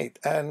 Senate,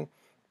 and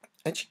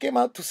she came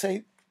out to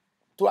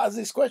ask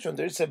this question.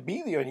 There's a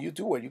video on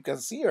YouTube where you can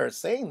see her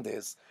saying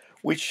this,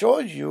 which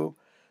shows you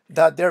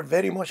that they're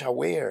very much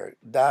aware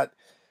that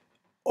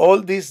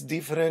all these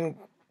different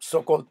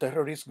so-called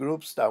terrorist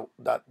groups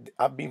that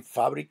have been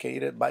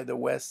fabricated by the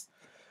West,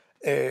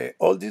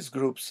 all these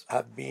groups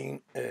have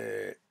been,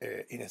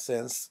 in a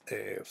sense,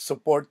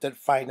 supported,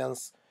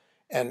 financed,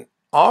 and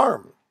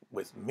armed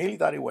with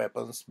military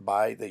weapons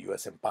by the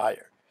U.S.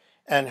 empire.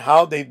 And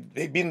how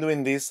they've been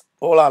doing this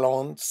all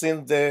along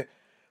since the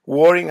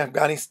war in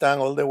Afghanistan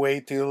all the way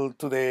till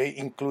today,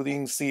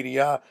 including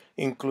Syria,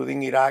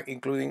 including Iraq,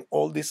 including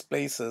all these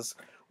places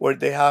where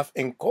they have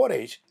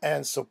encouraged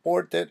and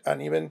supported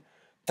and even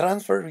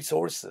transferred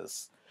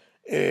resources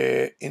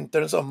in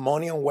terms of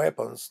money and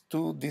weapons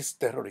to these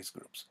terrorist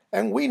groups.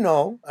 And we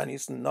know, and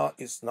it's not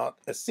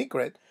a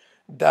secret,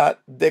 that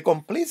the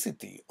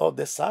complicity of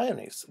the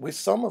Zionists with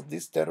some of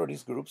these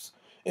terrorist groups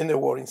in the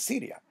war in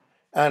Syria.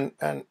 And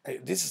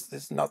this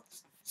is not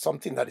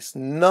something that is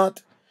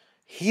not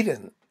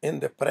hidden in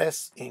the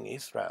press in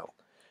Israel.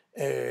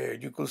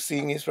 You could see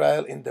in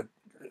Israel in the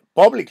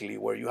publicly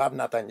where you have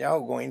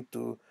Netanyahu going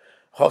to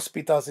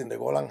hospitals in the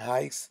Golan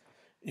Heights,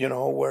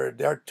 where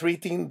they're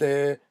treating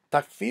the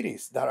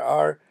Takfiris that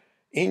are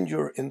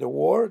injured in the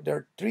war.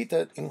 They're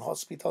treated in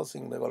hospitals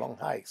in the Golan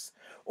Heights,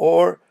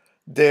 or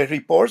the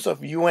reports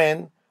of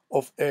UN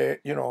of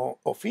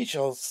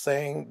officials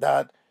saying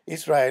that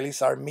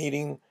Israelis are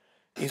meeting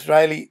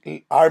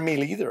Israeli army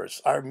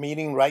leaders are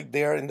meeting right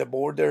there in the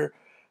border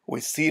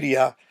with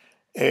Syria,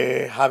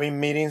 having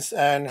meetings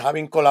and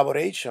having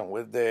collaboration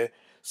with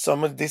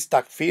some of these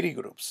Takfiri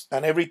groups.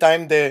 And every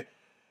time the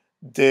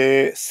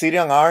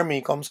Syrian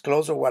army comes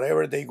close or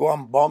whatever, they go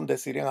and bomb the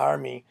Syrian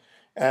army,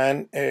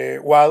 and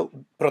while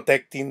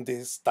protecting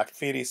these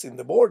Takfiris in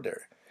the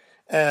border,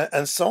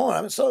 and so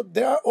on. So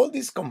there are all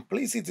these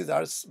complicities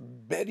that are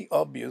very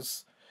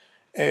obvious,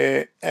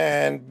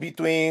 and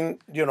between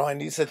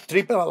and it's a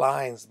triple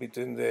alliance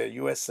between the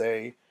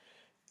USA,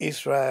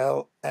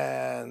 Israel,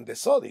 and the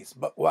Saudis.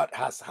 But what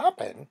has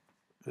happened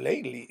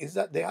lately is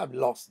that they have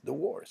lost the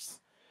wars.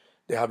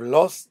 They have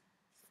lost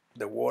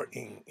the war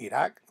in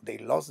Iraq. They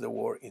lost the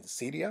war in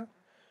Syria,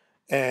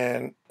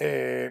 and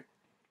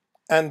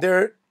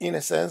they're in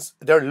a sense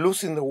they're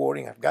losing the war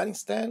in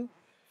Afghanistan,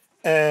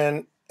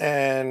 and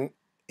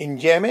in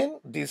Yemen,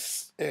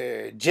 this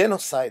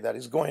genocide that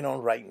is going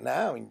on right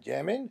now in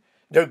Yemen,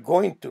 they're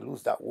going to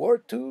lose that war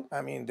too.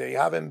 I mean, they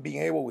haven't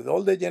been able, with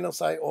all the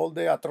genocide, all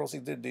the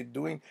atrocities they're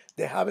doing,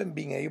 they haven't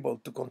been able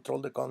to control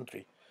the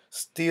country.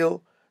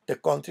 Still, the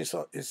country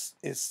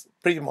is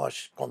pretty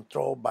much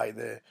controlled by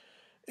the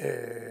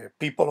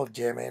people of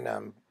Yemen,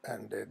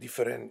 and the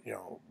different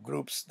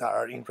groups that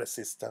are in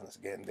resistance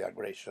against the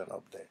aggression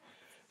of the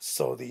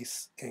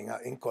Saudis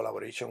in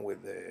collaboration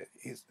with the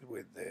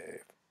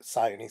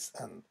Zionists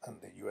and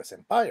the U.S.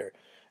 empire.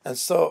 And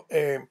so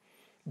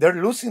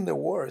they're losing the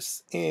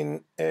wars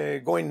in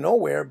going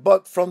nowhere.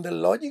 But from the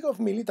logic of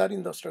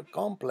military-industrial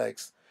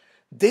complex,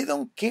 they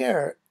don't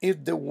care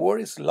if the war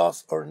is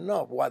lost or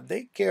not. What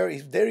they care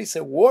is if there is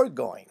a war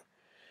going.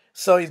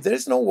 So if there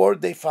is no war,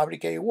 they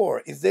fabricate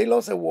war. If they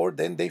lost a war,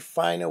 then they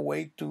find a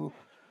way to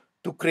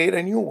create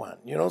a new one.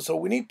 So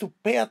we need to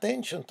pay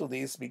attention to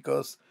this,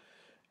 because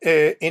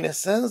in a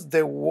sense,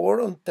 the war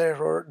on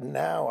terror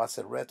now as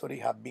a rhetoric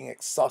have been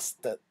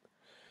exhausted,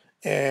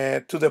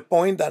 to the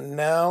point that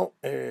now,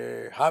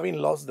 having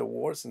lost the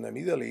wars in the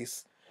Middle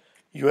East,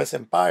 U.S.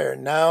 empire,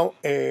 now,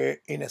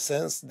 in a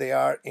sense, they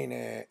are in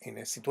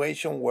a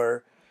situation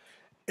where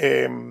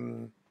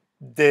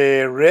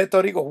the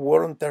rhetoric of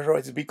war on terror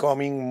is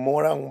becoming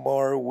more and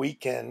more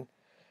weakened,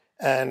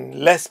 and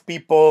less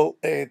people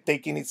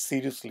taking it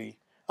seriously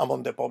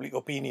among the public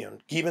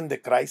opinion, given the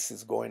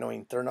crisis going on,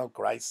 internal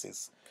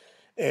crisis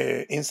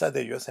inside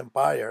the US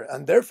empire.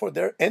 And therefore,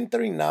 they're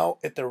entering now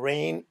a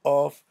terrain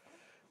of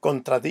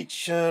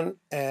contradiction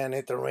and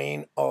a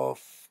terrain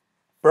of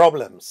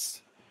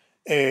problems,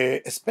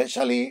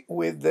 especially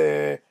with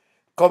the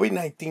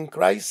COVID-19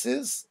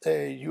 crisis.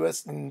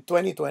 US in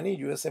 2020,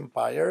 US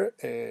empire,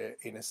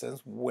 in a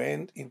sense,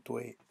 went into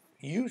a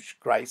huge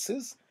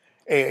crisis,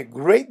 a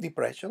Great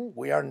Depression.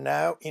 We are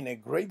now in a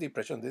Great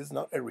Depression. This is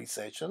not a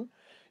recession.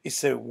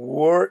 It's a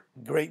world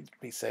Great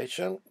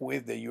Recession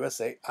with the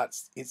USA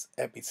as its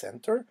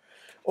epicenter.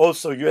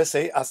 Also,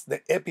 USA as the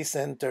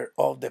epicenter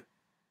of the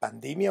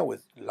pandemic,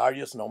 with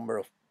largest number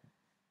of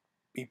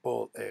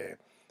people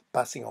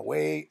passing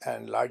away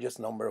and largest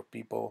number of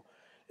people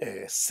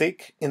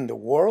sick in the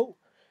world.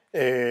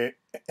 Uh,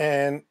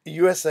 and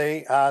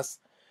USA has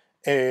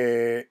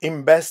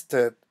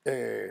invested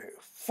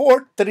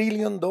 $4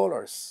 trillion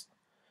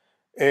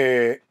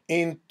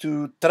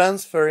into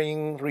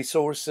transferring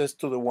resources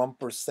to the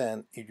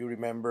 1%, if you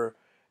remember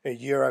a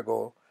year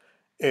ago,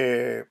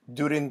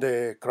 during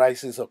the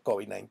crisis of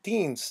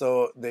COVID-19.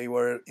 So they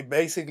were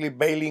basically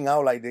bailing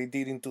out, like they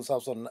did in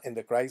 2000, in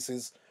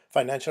the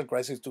financial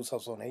crisis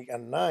 2008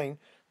 and 9.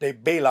 They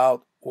bail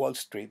out Wall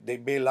Street, they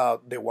bail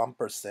out the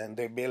 1%,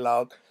 they bail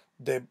out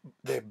the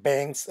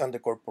banks and the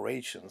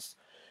corporations.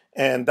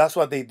 And that's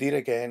what they did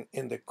again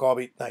in the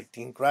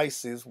COVID-19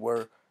 crisis,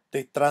 where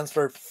they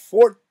transferred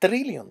 $4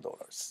 trillion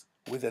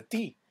with a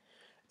T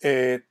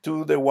to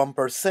the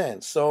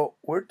 1%. So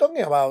we're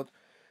talking about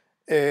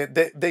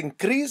the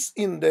increase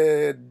in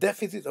the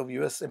deficit of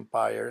U.S.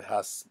 empire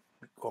has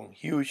become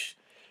huge,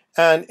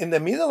 and in the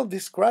middle of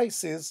this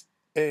crisis,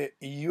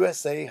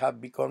 USA have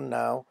become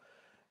now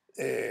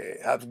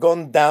have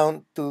gone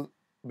down to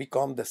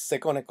become the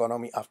second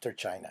economy after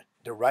China.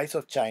 The rise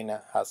of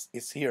China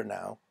is here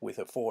now with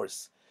a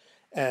force,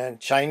 and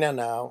China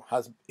now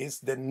is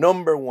the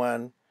number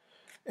one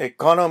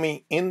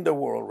economy in the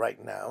world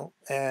right now,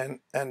 and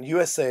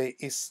USA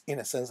is in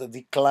a sense a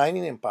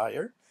declining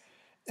empire,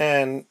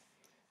 and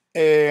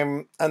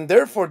and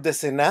therefore the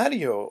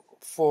scenario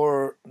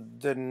for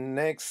the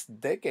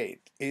next decade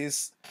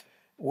is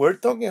we're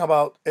talking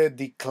about a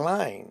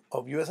decline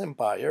of U.S.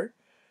 empire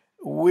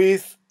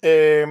with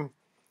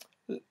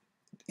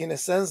in a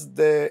sense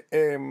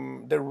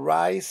the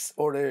rise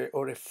or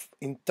the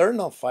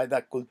internal fight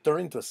that could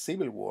turn into a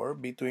civil war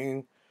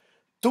between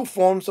two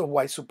forms of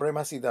white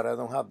supremacy that I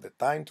don't have the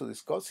time to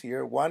discuss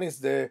here. One is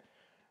the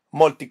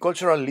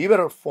multicultural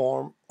liberal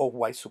form of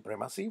white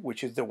supremacy,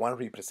 which is the one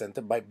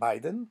represented by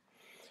Biden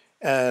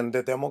and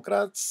the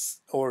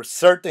Democrats, or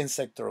certain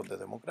sector of the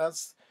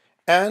Democrats,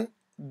 and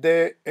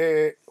the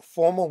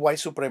form of white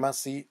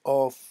supremacy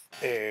of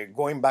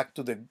going back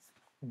to the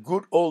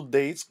good old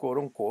days, quote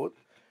unquote,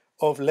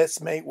 of let's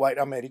make white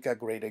America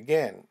great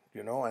again,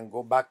 and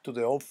go back to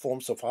the old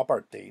forms of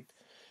apartheid,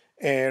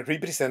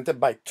 represented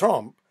by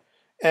Trump.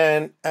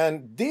 And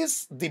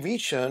this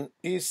division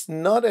is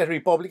not a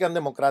Republican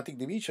Democratic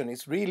division.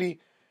 It's really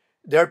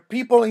there are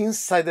people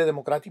inside the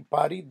Democratic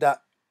Party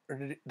that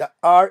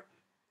are,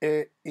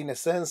 in a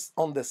sense,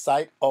 on the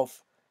side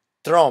of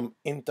Trump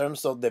in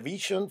terms of the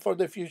vision for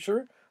the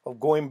future of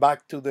going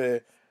back to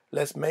the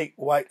let's make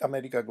white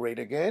America great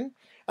again,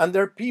 and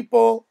there are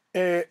people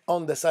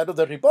on the side of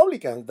the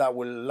Republicans that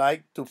would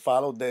like to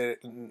follow the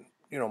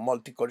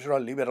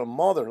multicultural liberal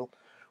model,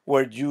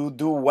 where you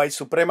do white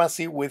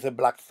supremacy with a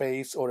black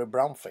face or a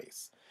brown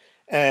face,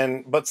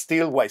 and but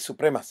still white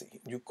supremacy.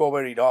 You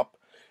cover it up,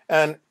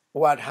 and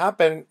what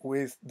happened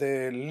with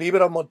the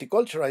liberal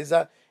multicultural is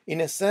that,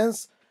 in a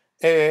sense,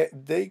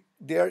 they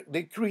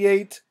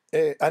create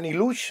an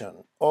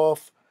illusion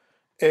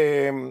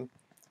um,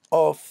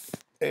 of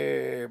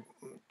uh,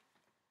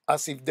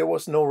 as if there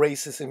was no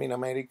racism in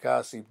America,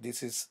 as if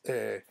this is,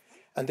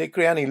 and they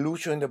create an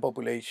illusion in the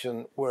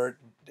population where,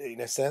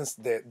 in a sense,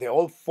 the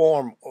old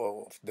form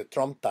of the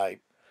Trump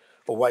type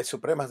of white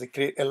supremacy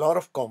create a lot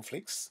of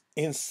conflicts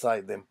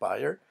inside the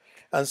empire.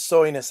 And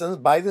so, in a sense,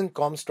 Biden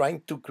comes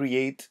trying to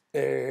create,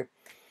 to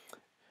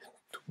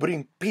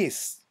bring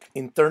peace,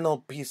 internal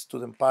peace to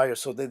the empire,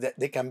 so that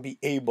they can be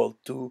able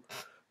to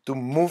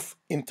move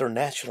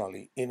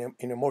internationally in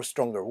a more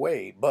stronger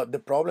way. But the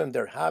problem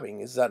they're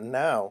having is that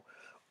now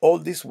all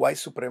these white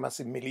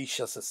supremacy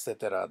militias,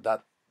 etc.,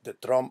 that the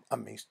Trump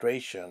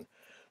administration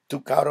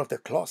took out of the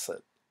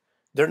closet,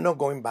 they're not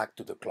going back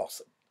to the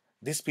closet.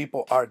 These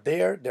people are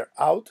there, they're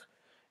out,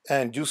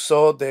 and you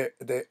saw the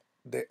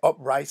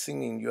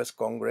uprising in U.S.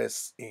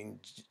 Congress in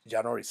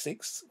January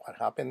 6th. What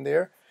happened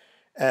there?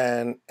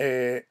 And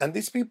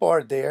these people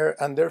are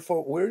there, and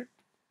therefore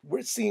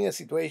we're seeing a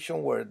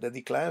situation where the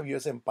decline of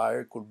U.S.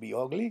 empire could be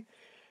ugly,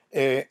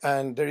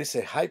 and there is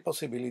a high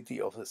possibility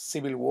of a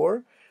civil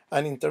war.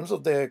 And in terms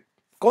of the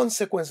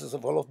consequences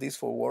of all of this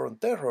for war on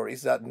terror,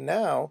 is that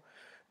now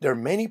there are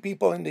many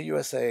people in the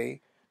USA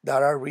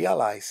that are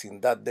realizing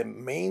that the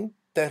main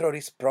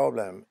terrorist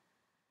problem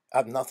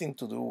had nothing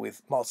to do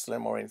with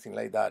Muslim or anything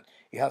like that.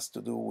 It has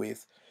to do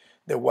with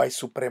the white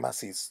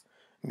supremacist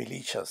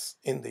militias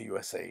in the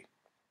USA.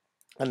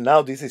 And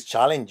now this is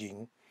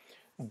challenging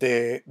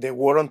the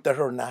war on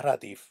terror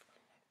narrative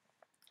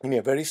in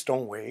a very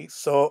strong way.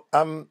 So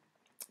I'm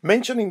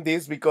mentioning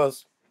this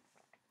because,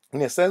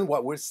 in a sense,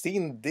 what we're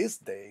seeing these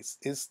days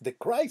is the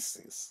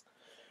crisis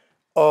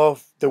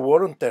of the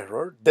war on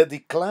terror, the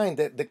decline,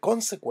 the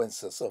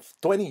consequences of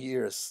 20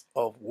 years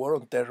of war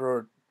on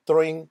terror,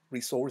 throwing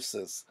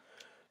resources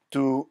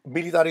to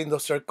military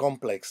industrial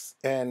complex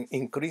and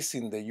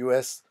increasing the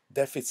US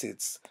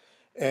deficits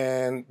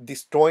and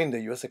destroying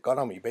the US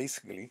economy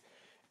basically,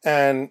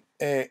 and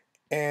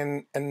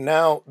and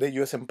now the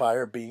US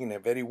empire being in a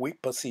very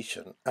weak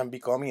position and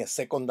becoming a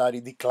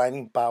secondary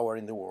declining power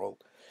in the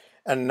world.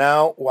 And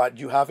now what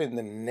you have in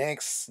the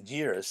next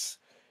years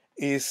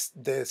is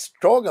the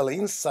struggle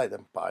inside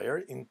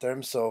empire in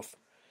terms of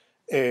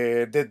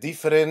the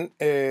different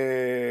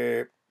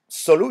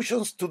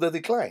solutions to the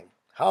decline,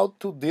 how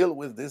to deal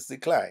with this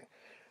decline,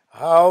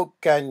 how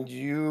can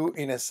you,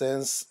 in a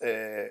sense,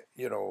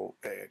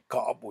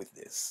 cope with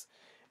this.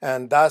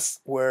 And that's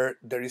where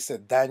there is a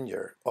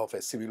danger of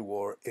a civil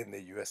war in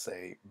the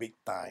USA, big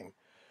time.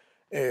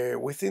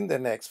 Within the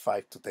next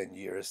 5 to 10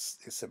 years,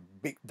 it's a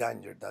big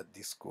danger that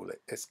this could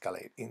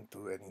escalate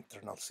into an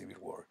internal civil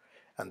war.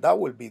 And that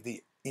will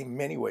be in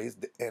many ways,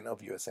 the end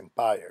of US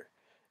empire.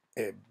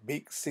 A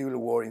big civil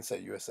war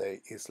inside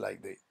USA is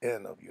like the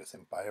end of US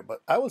empire.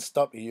 But I will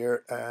stop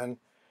here and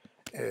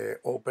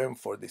open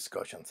for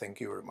discussion.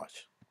 Thank you very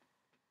much.